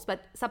thinking Forbes, but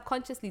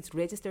subconsciously it's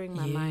registering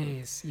my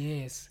mind.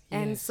 Yes.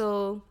 And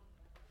so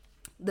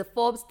the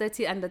Forbes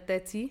 30 under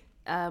 30,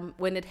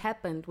 when it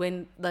happened,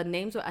 when the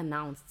names were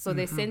announced, so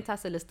they sent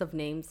us a list of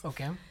names.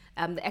 Okay.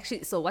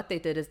 So what they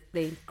did is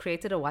they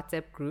created a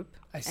WhatsApp group.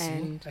 I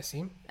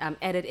see.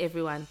 Added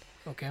everyone.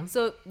 Okay.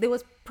 So there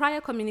was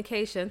prior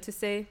communication to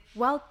say,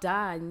 well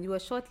done, you were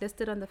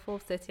shortlisted on the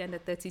Forbes 30 under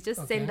 30.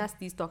 Just send us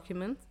these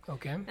documents.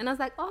 Okay. And I was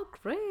like, oh,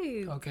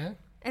 great. Okay.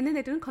 And then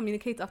they didn't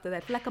communicate after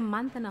that for like a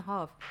month and a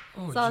half.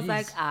 Oh, so I was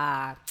like,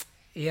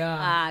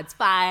 it's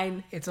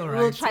fine. It's all right.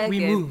 We'll try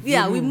again.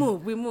 We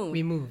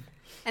move.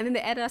 And then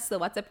they added us to the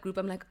WhatsApp group.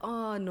 I'm like,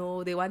 oh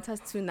no, they want us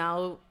to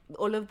now,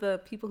 all of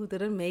the people who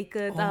didn't make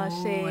it,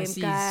 shame, I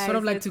see. guys. Sort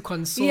of like to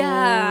console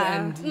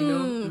and, you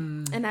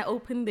know. And I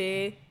opened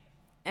there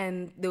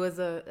and there was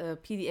a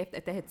PDF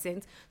that they had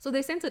sent. So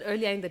they sent it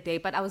earlier in the day,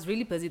 but I was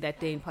really busy that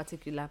day in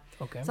particular.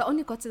 Okay. So I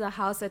only got to the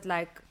house at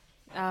like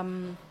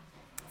 4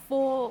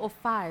 or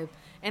 5.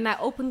 And I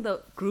opened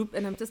the group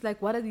and I'm just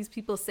like, what are these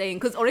people saying?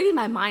 Because already in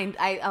my mind,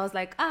 I was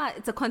like,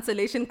 it's a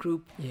consolation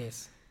group.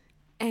 Yes.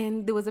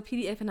 And there was a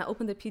PDF and I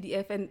opened the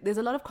PDF and there's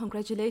a lot of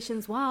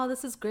congratulations. Wow,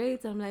 this is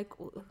great. I'm like,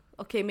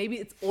 okay, maybe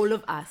it's all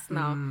of us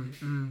now.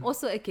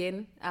 Also,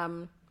 again,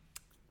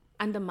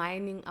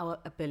 undermining our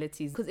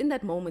abilities. Because in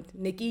that moment,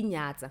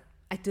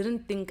 I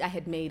didn't think I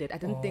had made it. I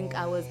didn't think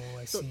I was.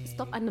 So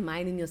stop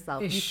undermining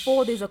yourself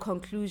before there's a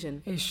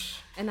conclusion.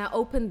 And I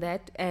opened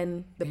that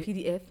and the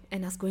PDF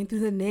and I was going through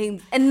the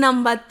names. And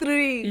number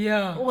 3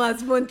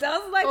 was Monta. I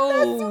was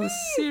like,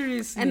 that's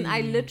seriously? And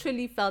I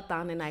literally fell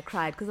down and I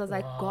cried because I was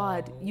like,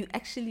 God, you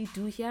actually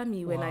do hear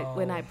me when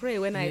I pray,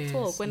 when I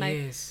talk,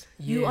 when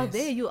you are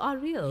there, you are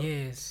real.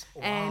 Yes.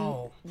 Wow.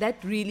 And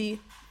that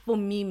really, for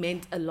me,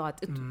 meant a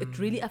lot. It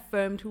really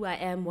affirmed who I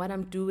am, what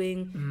I'm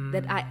doing,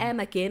 that I am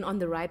again on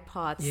the right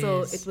path. Yes.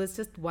 So it was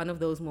just one of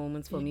those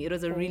moments for me. It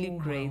was a really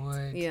great,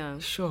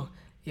 Sure.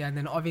 Yeah, and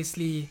then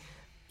obviously,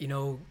 you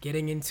know,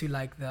 getting into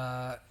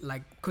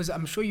because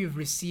I'm sure you've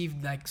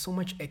received like so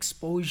much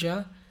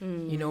exposure,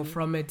 you know,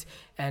 from it.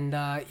 And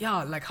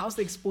like how's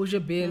the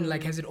exposure been?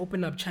 Like, has it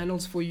opened up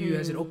channels for you?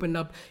 Has it opened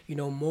up, you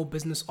know, more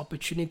business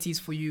opportunities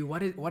for you?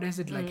 What has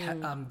it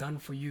done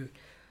for you?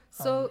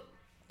 So,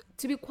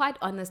 to be quite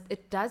honest,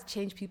 it does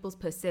change people's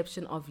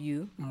perception of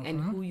you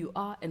and who you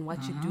are and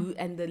what you do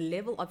and the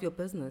level of your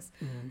business.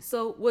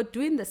 So we're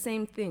doing the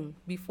same thing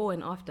before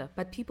and after,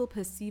 but people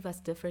perceive us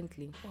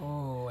differently.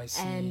 Oh, I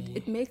see. And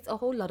it makes a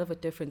whole lot of a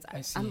difference.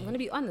 I'm going to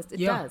be honest, it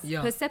does.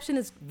 Yeah. Perception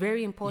is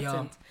very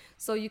important.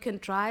 So you can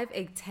drive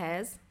a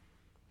Taz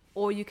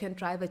or you can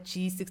drive a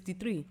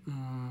G63.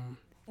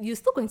 You're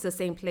still going to the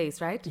same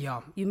place, right? Yeah.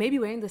 You may be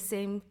wearing the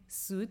same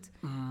suit,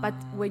 but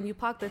when you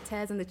park the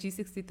Taz and the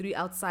G63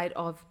 outside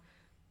of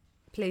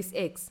place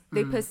X,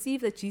 they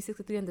perceive the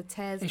G63 and the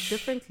Taz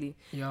differently.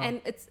 Yeah.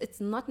 And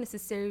it's not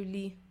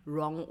necessarily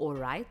wrong or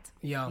right.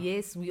 Yeah.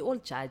 Yes, we all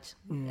judge.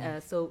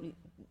 So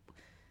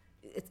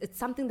it's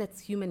something that's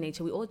human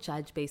nature. We all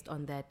judge based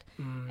on that.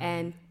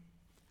 And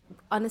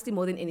honestly,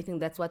 more than anything,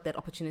 that's what that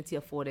opportunity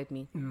afforded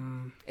me.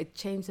 It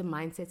changed the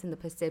mindsets and the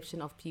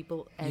perception of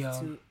people as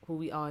to who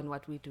we are and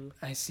what we do.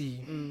 I see.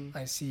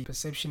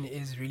 Perception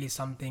is really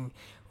something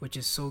which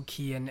is so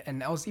key.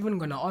 And I was even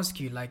going to ask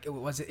you, like,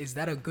 is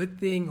that a good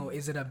thing or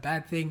is it a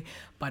bad thing?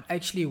 But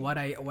actually, what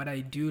I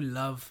do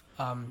love,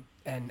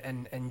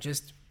 and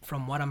just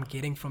from what I'm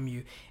getting from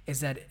you, is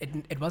that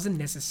it wasn't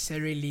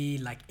necessarily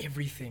like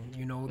everything,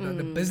 you know.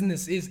 The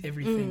business is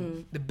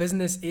everything. The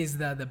business is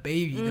the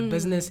baby. The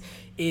business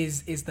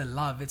is the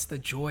love, it's the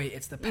joy,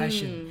 it's the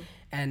passion.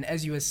 And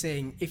as you were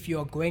saying, if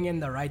you're going in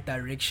the right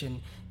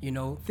direction, you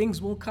know,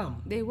 things will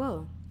come. They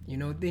will. You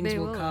know, things They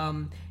will will.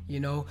 come, you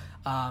know,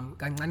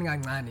 kancane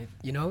kancane,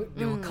 you know,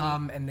 they will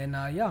come, and then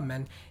yeah,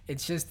 man,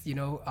 it's just, you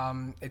know,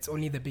 it's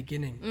only the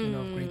beginning, you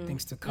know, of great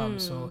things to come.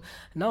 So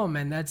no,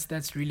 man,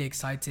 that's really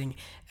exciting.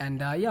 And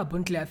yeah,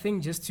 Buntle, I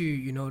think just to,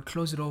 you know,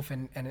 close it off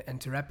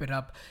and to wrap it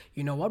up,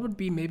 you know, what would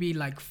be maybe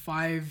like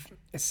 5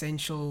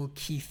 essential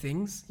key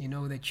things, you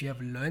know, that you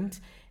have learned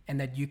and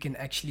that you can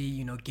actually,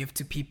 you know, give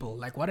to people?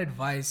 Like, what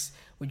advice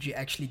would you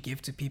actually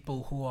give to people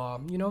who are,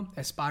 you know,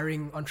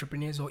 aspiring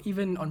entrepreneurs or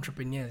even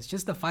entrepreneurs?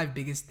 Just the 5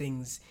 biggest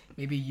things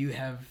maybe you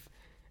have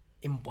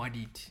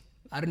embodied.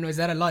 I don't know, is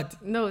that a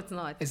lot? No, it's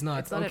not. It's not.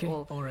 It's not Okay, at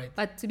all. all right.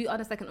 But to be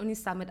honest, I can only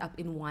sum it up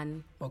in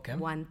one Okay.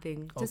 one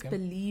thing. Just Okay.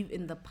 believe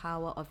in the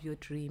power of your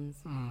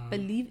dreams.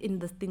 Believe in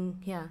the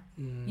thing here.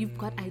 You've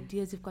got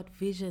ideas, you've got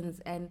visions,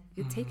 and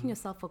you're taking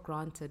yourself for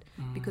granted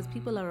because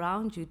people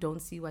around you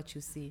don't see what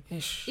you see.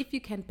 Ish. If you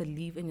can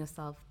believe in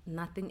yourself,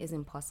 nothing is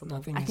impossible.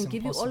 Nothing I is can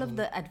give you all of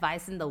impossible. the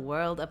advice in the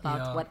world about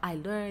Yeah. what I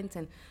learned,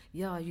 and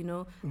you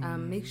know,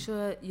 make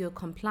sure you're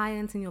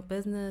compliant in your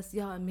business.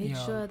 Make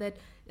Yeah. sure that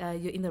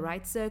you're in the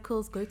right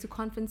circles, go to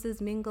conferences,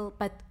 mingle.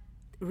 But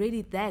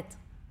really, that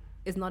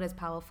is not as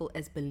powerful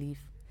as belief.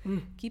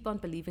 Keep on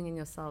believing in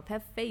yourself.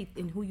 Have faith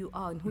in who you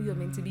are and who you're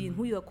meant to be and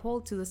who you're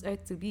called to this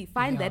earth to be.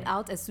 Find Yeah. that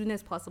out as soon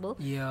as possible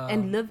Yeah.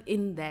 and live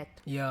in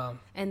that. Yeah.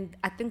 And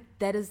I think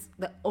that is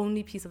the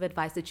only piece of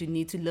advice that you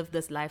need to live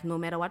this life, no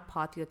matter what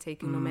path you're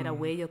taking, no matter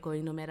where you're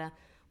going, no matter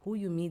who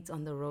you meet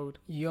on the road.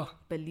 Yeah.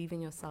 Believe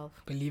in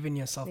yourself. Believe in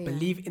yourself. Yeah.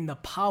 Believe in the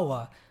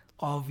power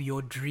of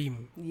your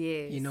dream.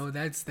 Yes. You know,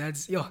 that's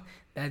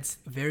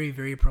very,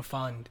 very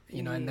profound,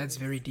 you know, and that's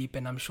very deep.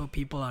 And I'm sure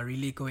people are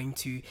really going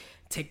to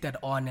take that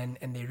on and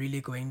they're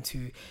really going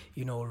to,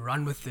 you know,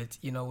 run with it,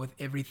 you know, with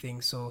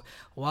everything. So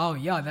wow,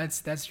 yeah,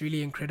 that's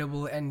really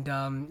incredible. And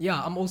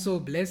yeah, I'm also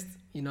blessed,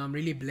 you know, I'm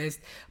really blessed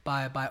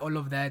by all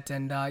of that.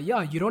 And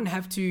yeah, you don't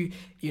have to,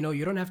 you know,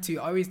 I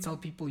always tell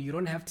people, you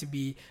don't have to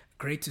be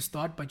great to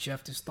start, but you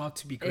have to start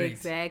to be great.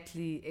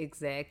 Exactly.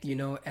 You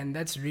know, and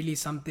that's really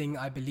something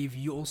I believe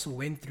you also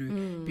went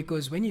through,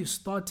 because when you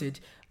started,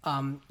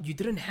 you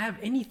didn't have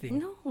anything.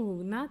 No,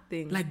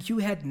 nothing. Like, you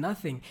had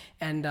nothing.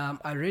 And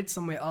I read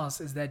somewhere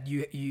else is that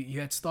you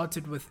had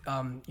started with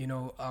you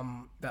know,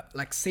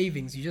 like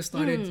savings. You just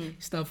started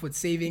stuff with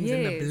savings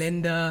and the Yes.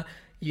 blender,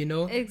 you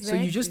know. So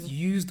you just Exactly.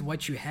 used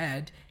what you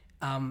had,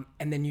 and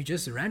then you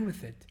just ran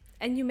with it,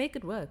 And you make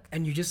it work.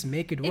 and you just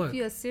make it work. If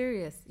you're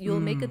serious, you'll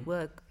make it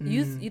work.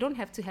 You don't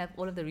have to have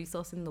all of the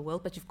resources in the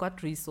world, but you've got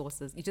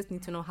resources. You just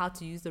need to know how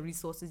to use the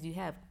resources you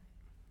have.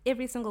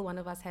 Every single one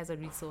of us has a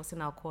resource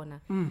in our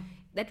corner.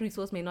 That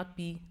resource may not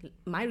be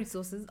my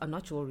resources, are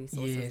not your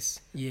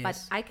resources. Yes. But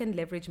I can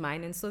leverage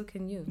mine, and so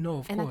can you. No,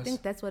 of and course. I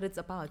think that's what it's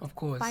about. Of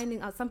course.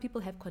 Finding out. Some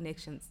people have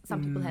connections.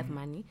 Some people have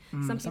money.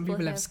 Some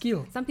people have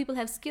skill. Some people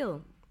have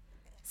skill.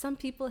 Some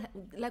people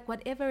like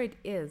whatever it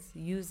is,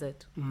 use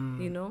it.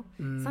 You know.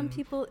 Some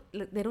people,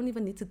 like, they don't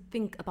even need to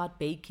think about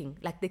baking.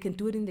 Like, they can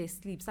do it in their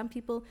sleep. Some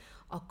people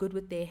are good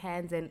with their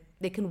hands and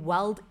they can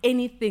weld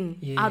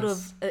anything out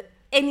of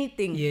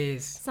anything.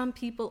 Yes. Some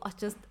people are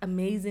just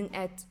amazing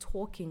at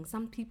talking.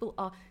 Some people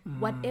are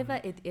whatever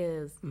it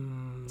is.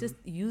 Just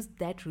use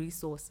that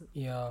resource.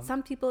 Yeah.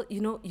 Some people,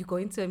 you know, you go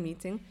into a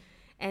meeting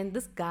and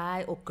this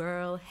guy or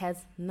girl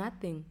has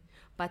nothing,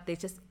 but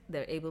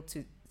they're able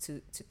to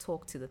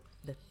talk to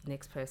the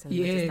next person.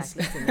 Yes. They're just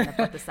like, listen, I've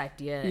got this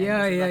idea.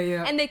 Yeah, and this is yeah, what-"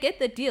 yeah. And they get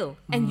the deal.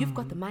 And you've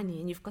got the money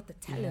and you've got the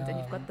talent and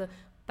Yeah. you've got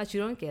but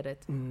you don't get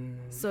it.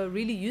 So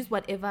really use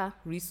whatever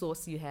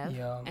resource you have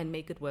Yeah. and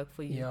make it work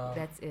for you. Yeah.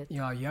 That's it.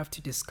 Yeah, you have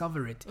to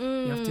discover it.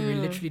 You have to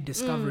literally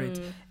discover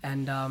it.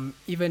 And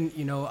even,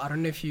 you know, I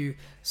don't know if you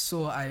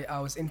saw, I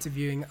was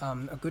interviewing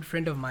a good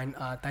friend of mine,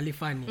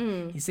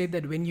 Talifani. He said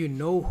that when you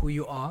know who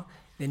you are,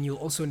 then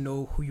you'll also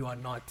know who you are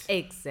not.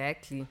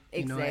 Exactly.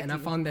 You know, and I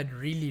found that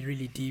really,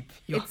 really deep.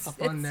 Yeah, It's I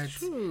found that.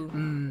 true.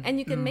 And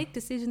you can make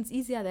decisions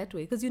easier that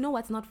way because you know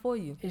what's not for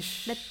you.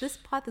 Ish. That this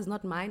path is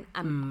not mine.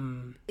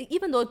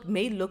 Even though it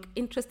may look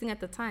interesting at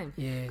the time.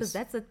 Yes. Because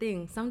that's the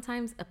thing.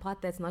 Sometimes a path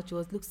that's not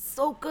yours looks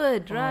so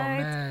good, right?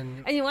 Oh,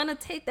 man. And you want to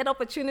take that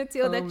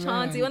opportunity or that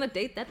chance. man. You want to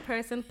date that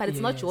person, but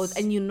it's not yours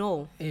Yes. and you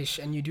know. Ish,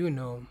 and you do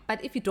know.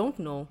 But if you don't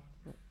know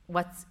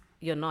what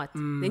you're not,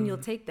 then you'll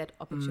take that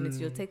opportunity,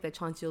 you'll take that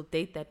chance, you'll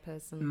date that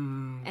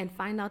person and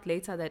find out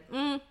later that,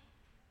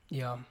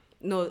 Yeah.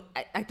 no,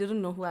 I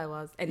didn't know who I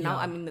was. And now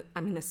Yeah.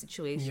 I'm in a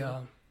situation.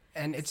 Yeah.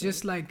 And it's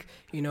just like,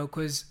 you know,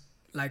 because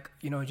like,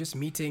 you know, just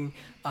meeting,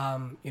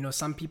 you know,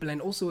 some people,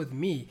 and also with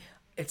me,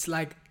 it's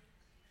like,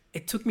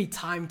 it took me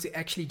time to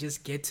actually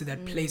just get to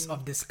that place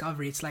of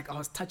discovery. It's like I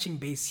was touching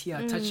base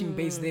here, touching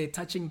base there,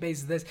 touching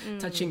base this,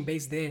 touching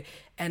base there.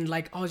 And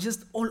like I was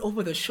just all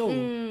over the show,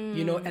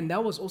 you know, and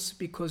that was also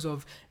because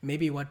of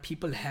maybe what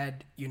people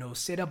had, you know,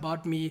 said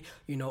about me,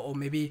 you know, or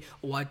maybe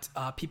what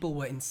people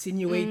were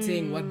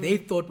insinuating, what they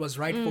thought was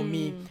right for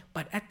me.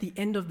 But at the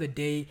end of the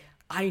day,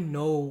 I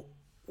know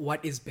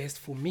what is best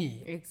for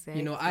me. Exactly.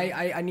 You know,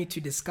 I need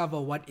to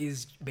discover what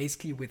is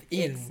basically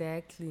within.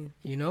 Exactly.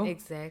 You know?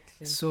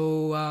 Exactly.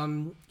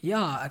 So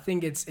yeah, I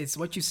think it's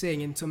what you're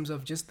saying in terms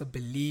of just the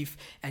belief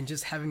and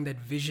just having that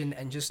vision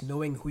and just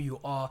knowing who you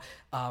are.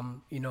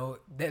 You know,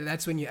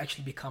 that's when you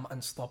actually become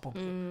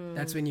unstoppable.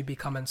 That's when you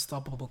become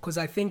unstoppable. Because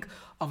I think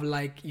of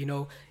like, you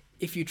know,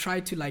 if you try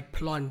to like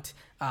plant,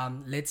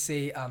 let's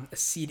say a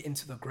seed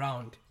into the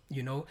ground,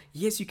 you know,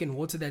 yes, you can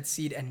water that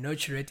seed and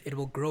nurture it, it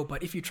will grow.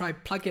 But if you try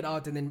pluck it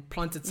out and then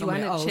plant it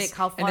somewhere else, you want to check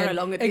how far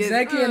along it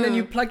exactly, is. And then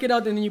you pluck it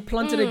out and then you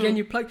plant it again,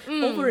 you pluck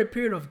over a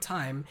period of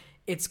time,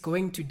 it's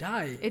going to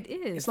die. It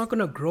is. It's not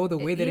going to grow the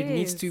way that it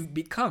needs to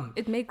become.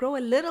 It may grow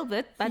a little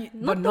bit, but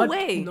not the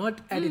way.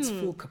 Not at its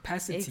full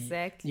capacity.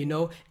 Exactly. You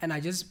know, and I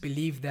just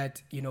believe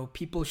that, you know,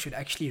 people should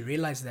actually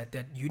realize that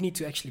you need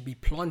to actually be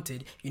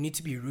planted. You need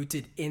to be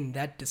rooted in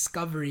that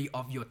discovery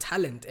of your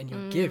talent and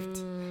your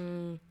gift.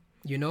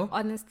 You know?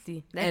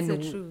 Honestly, that's the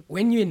truth.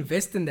 When you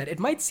invest in that, it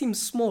might seem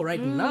small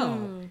right now,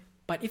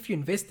 but if you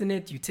invest in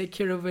it, you take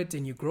care of it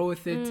and you grow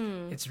with it,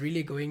 it's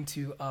really going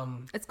to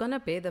it's gonna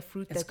bear the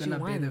fruit that you want. It's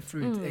gonna bear the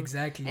fruit,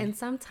 exactly. And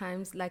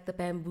sometimes, like the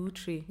bamboo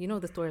tree, you know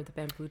the story of the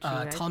bamboo tree,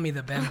 right? Tell me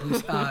the bamboo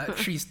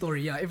tree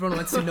story. Yeah, everyone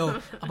wants to know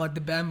about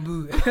the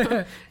bamboo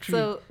tree.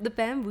 So the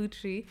bamboo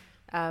tree,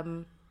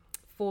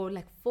 for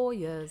like 4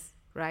 years,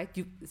 right?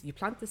 You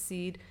plant the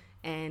seed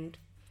and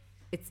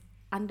it's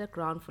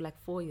underground for like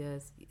 4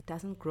 years. It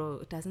doesn't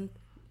grow.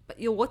 But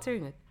you're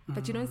watering it,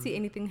 but you don't see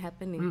anything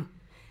happening.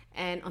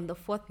 And on the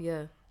 4th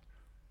year,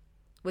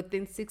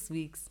 within 6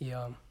 weeks,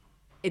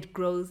 it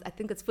grows. I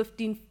think it's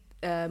 15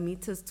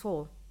 meters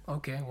tall.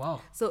 Okay,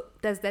 wow. So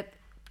does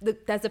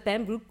the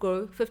bamboo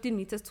grow 15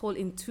 meters tall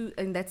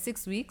in that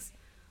 6 weeks,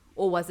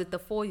 or was it the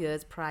 4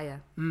 years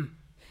prior?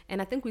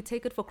 And I think we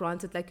take it for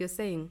granted, like you're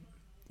saying.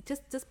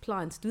 Just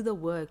plant, do the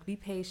work, be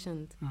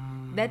patient.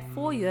 That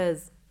 4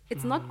 years,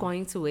 it's not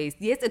going to waste.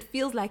 Yes, it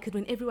feels like it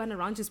when everyone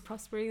around you is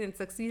prospering and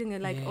succeeding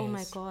and like, oh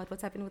my God,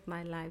 what's happening with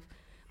my life?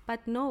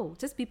 But no,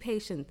 just be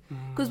patient.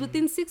 Because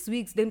within 6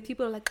 weeks, then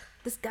people are like,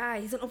 this guy,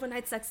 he's an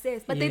overnight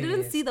success. But they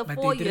didn't see the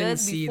 4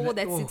 years before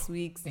that 6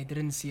 weeks. They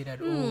didn't see it at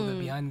all, the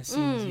behind the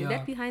scenes.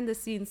 That behind the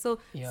scenes. So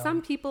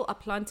some people are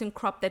planting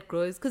crop that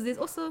grows. Because there's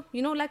also,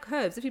 you know, like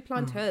herbs. If you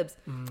plant herbs,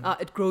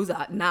 it grows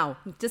now,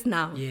 just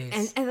now. Yes.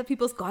 And other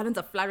people's gardens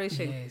are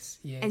flourishing. Yes.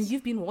 And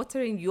you've been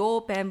watering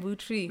your bamboo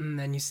tree.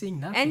 And you're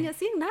seeing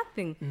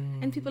nothing.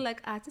 And people are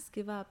like, just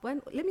give up.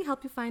 Let me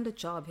help you find a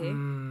job, hey?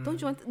 Don't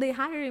you want... They're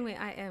hiring where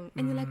I am.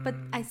 And you're like, but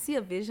I see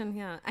a vision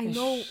here. I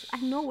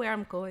know where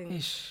I'm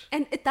going.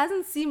 And it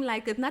doesn't seem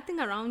like it. Nothing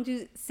around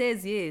you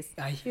says yes.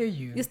 I hear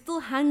you. You're still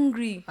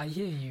hungry. I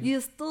hear you.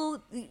 You're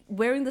still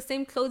wearing the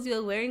same clothes you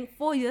were wearing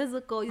 4 years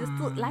ago. You're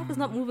still... Life is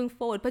not moving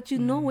forward, but you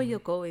know where you're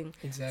going.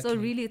 Exactly. So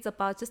really, it's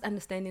about just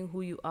understanding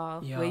who you are,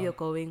 where you're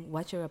going,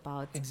 what you're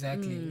about.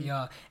 Exactly.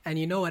 Yeah. And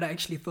you know what I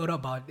actually thought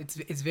about?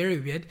 It's very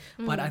weird,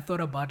 but I thought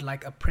about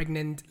like a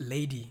pregnant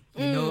lady,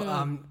 you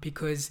know,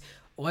 because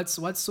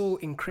what's so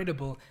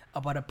incredible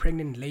about a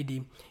pregnant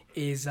lady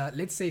is,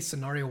 let's say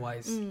scenario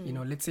wise,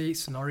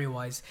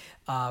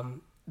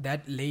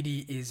 that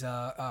lady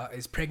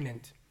is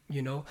pregnant,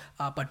 you know,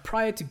 but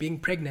prior to being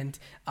pregnant,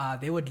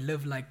 they would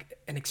live like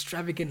an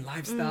extravagant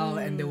lifestyle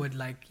and they would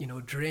like, you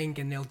know, drink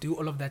and they'll do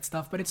all of that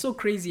stuff. But it's so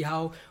crazy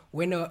how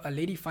when a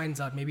lady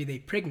finds out maybe they're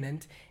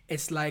pregnant,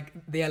 it's like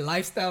their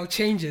lifestyle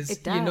changes,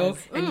 it does. You know,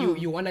 and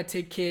you want to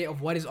take care of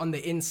what is on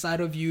the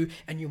inside of you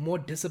and you're more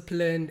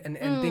disciplined and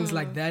things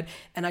like that.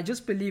 And I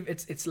just believe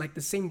it's like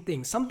the same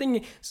thing. Something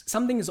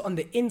is on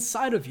the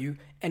inside of you,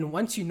 and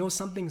once you know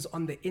something's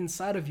on the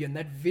inside of you and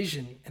that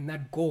vision and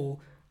that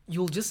goal,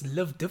 you'll just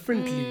live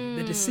differently.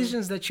 The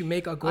decisions that you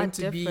make are going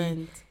to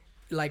be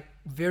like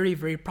very,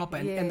 very proper.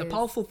 And the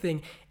powerful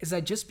thing is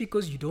that just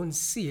because you don't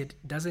see it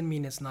doesn't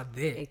mean it's not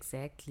there.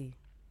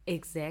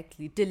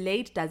 Exactly.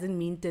 Delayed doesn't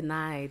mean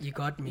denied. You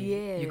got me.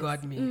 Yes. You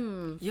got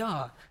me.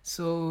 Yeah.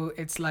 So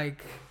it's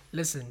like,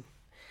 listen.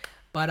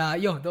 But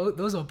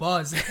those are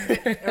bars.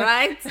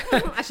 Right?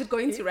 I should go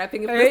into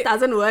rapping if this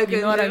doesn't work.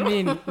 You know what I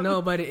mean?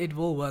 No, but it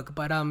will work.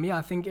 But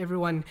I think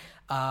everyone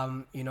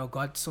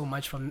got so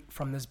much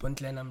from this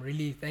Buntle, and I'm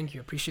really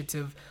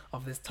appreciative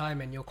of this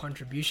time and your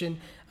contribution.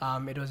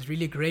 It was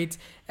really great.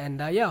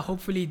 And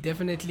hopefully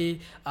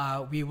definitely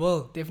we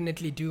will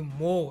definitely do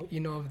more,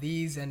 of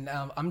these. And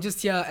I'm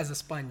just here as a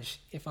sponge,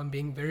 if I'm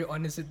being very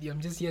honest with you.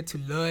 I'm just here to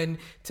learn,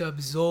 to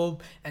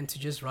absorb, and to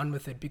just run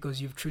with it,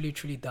 because you've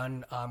truly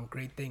done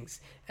great things.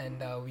 And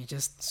we're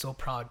just so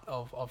proud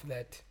of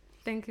that.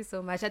 Thank you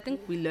so much. I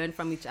think we learn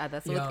from each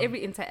other. So with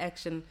every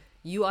interaction,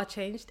 you are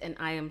changed and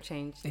I am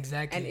changed.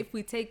 Exactly. And if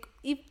we take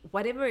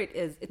whatever it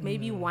is, it may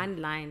be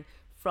one line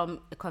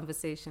from a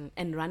conversation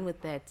and run with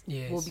that.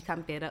 Yes. We'll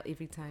become better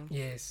every time.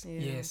 Yes, Yeah.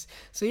 yes.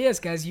 So yes,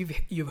 guys,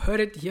 you've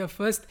heard it here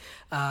first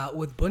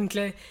with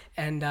Buntle,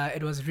 and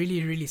it was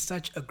really, really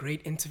such a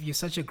great interview,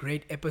 such a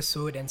great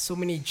episode, and so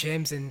many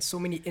gems and so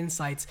many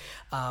insights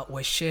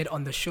were shared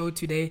on the show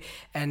today.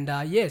 And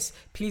yes,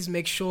 please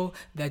make sure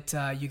that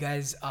you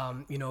guys,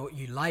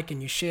 you like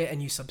and you share and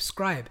you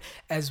subscribe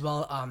as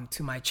well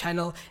to my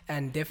channel,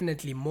 and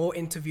definitely more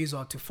interviews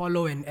are to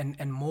follow,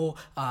 and more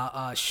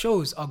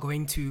shows are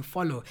going to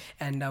follow.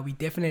 And we're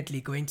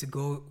definitely going to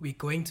go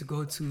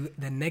to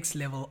the next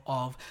level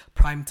of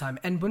prime time.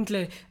 And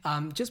Buntle,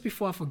 just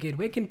before I forget,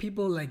 where can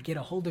people like get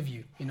a hold of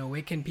you?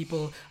 Where can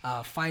people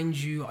find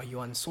you? Are you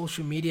on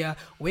social media?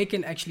 Where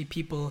can actually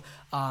people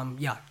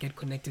get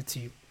connected to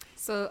you?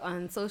 So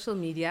on social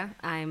media,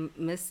 I'm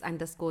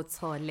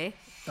Miss_Tshole.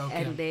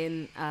 Okay. And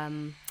then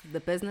the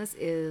business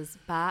is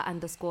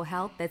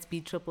bar_health. That's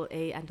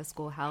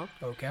BAAA_health.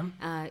 Okay.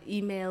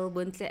 Email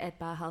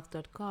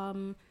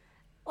buntle@barhealth.com.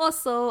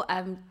 Also,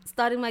 I'm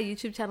starting my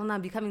YouTube channel now.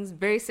 I'm becoming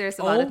very serious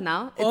about it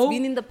now. It's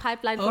been in the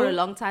pipeline for a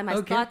long time. I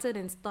started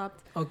and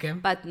stopped. Okay.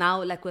 But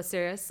now, like, we're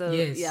serious. So,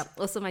 Yes. yeah.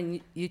 Also, my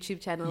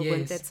YouTube channel,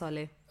 Yes. Buntle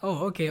Tshole.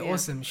 Oh, okay, Yeah.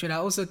 Awesome. Should I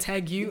also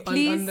tag you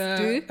Please on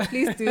the...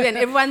 Please do. And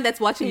everyone that's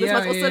watching this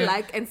must also Yeah.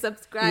 like and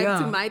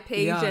subscribe to my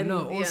page.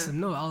 Awesome.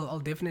 No, I'll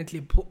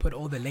definitely put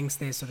all the links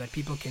there so that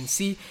people can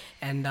see.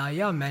 And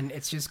man,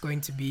 it's just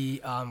going to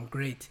be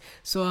great.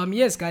 So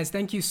yes, guys,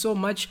 thank you so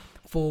much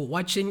for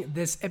watching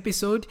this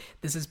episode.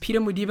 This is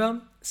Peter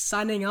Mudiba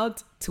signing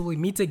out till we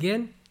meet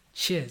again.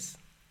 Cheers.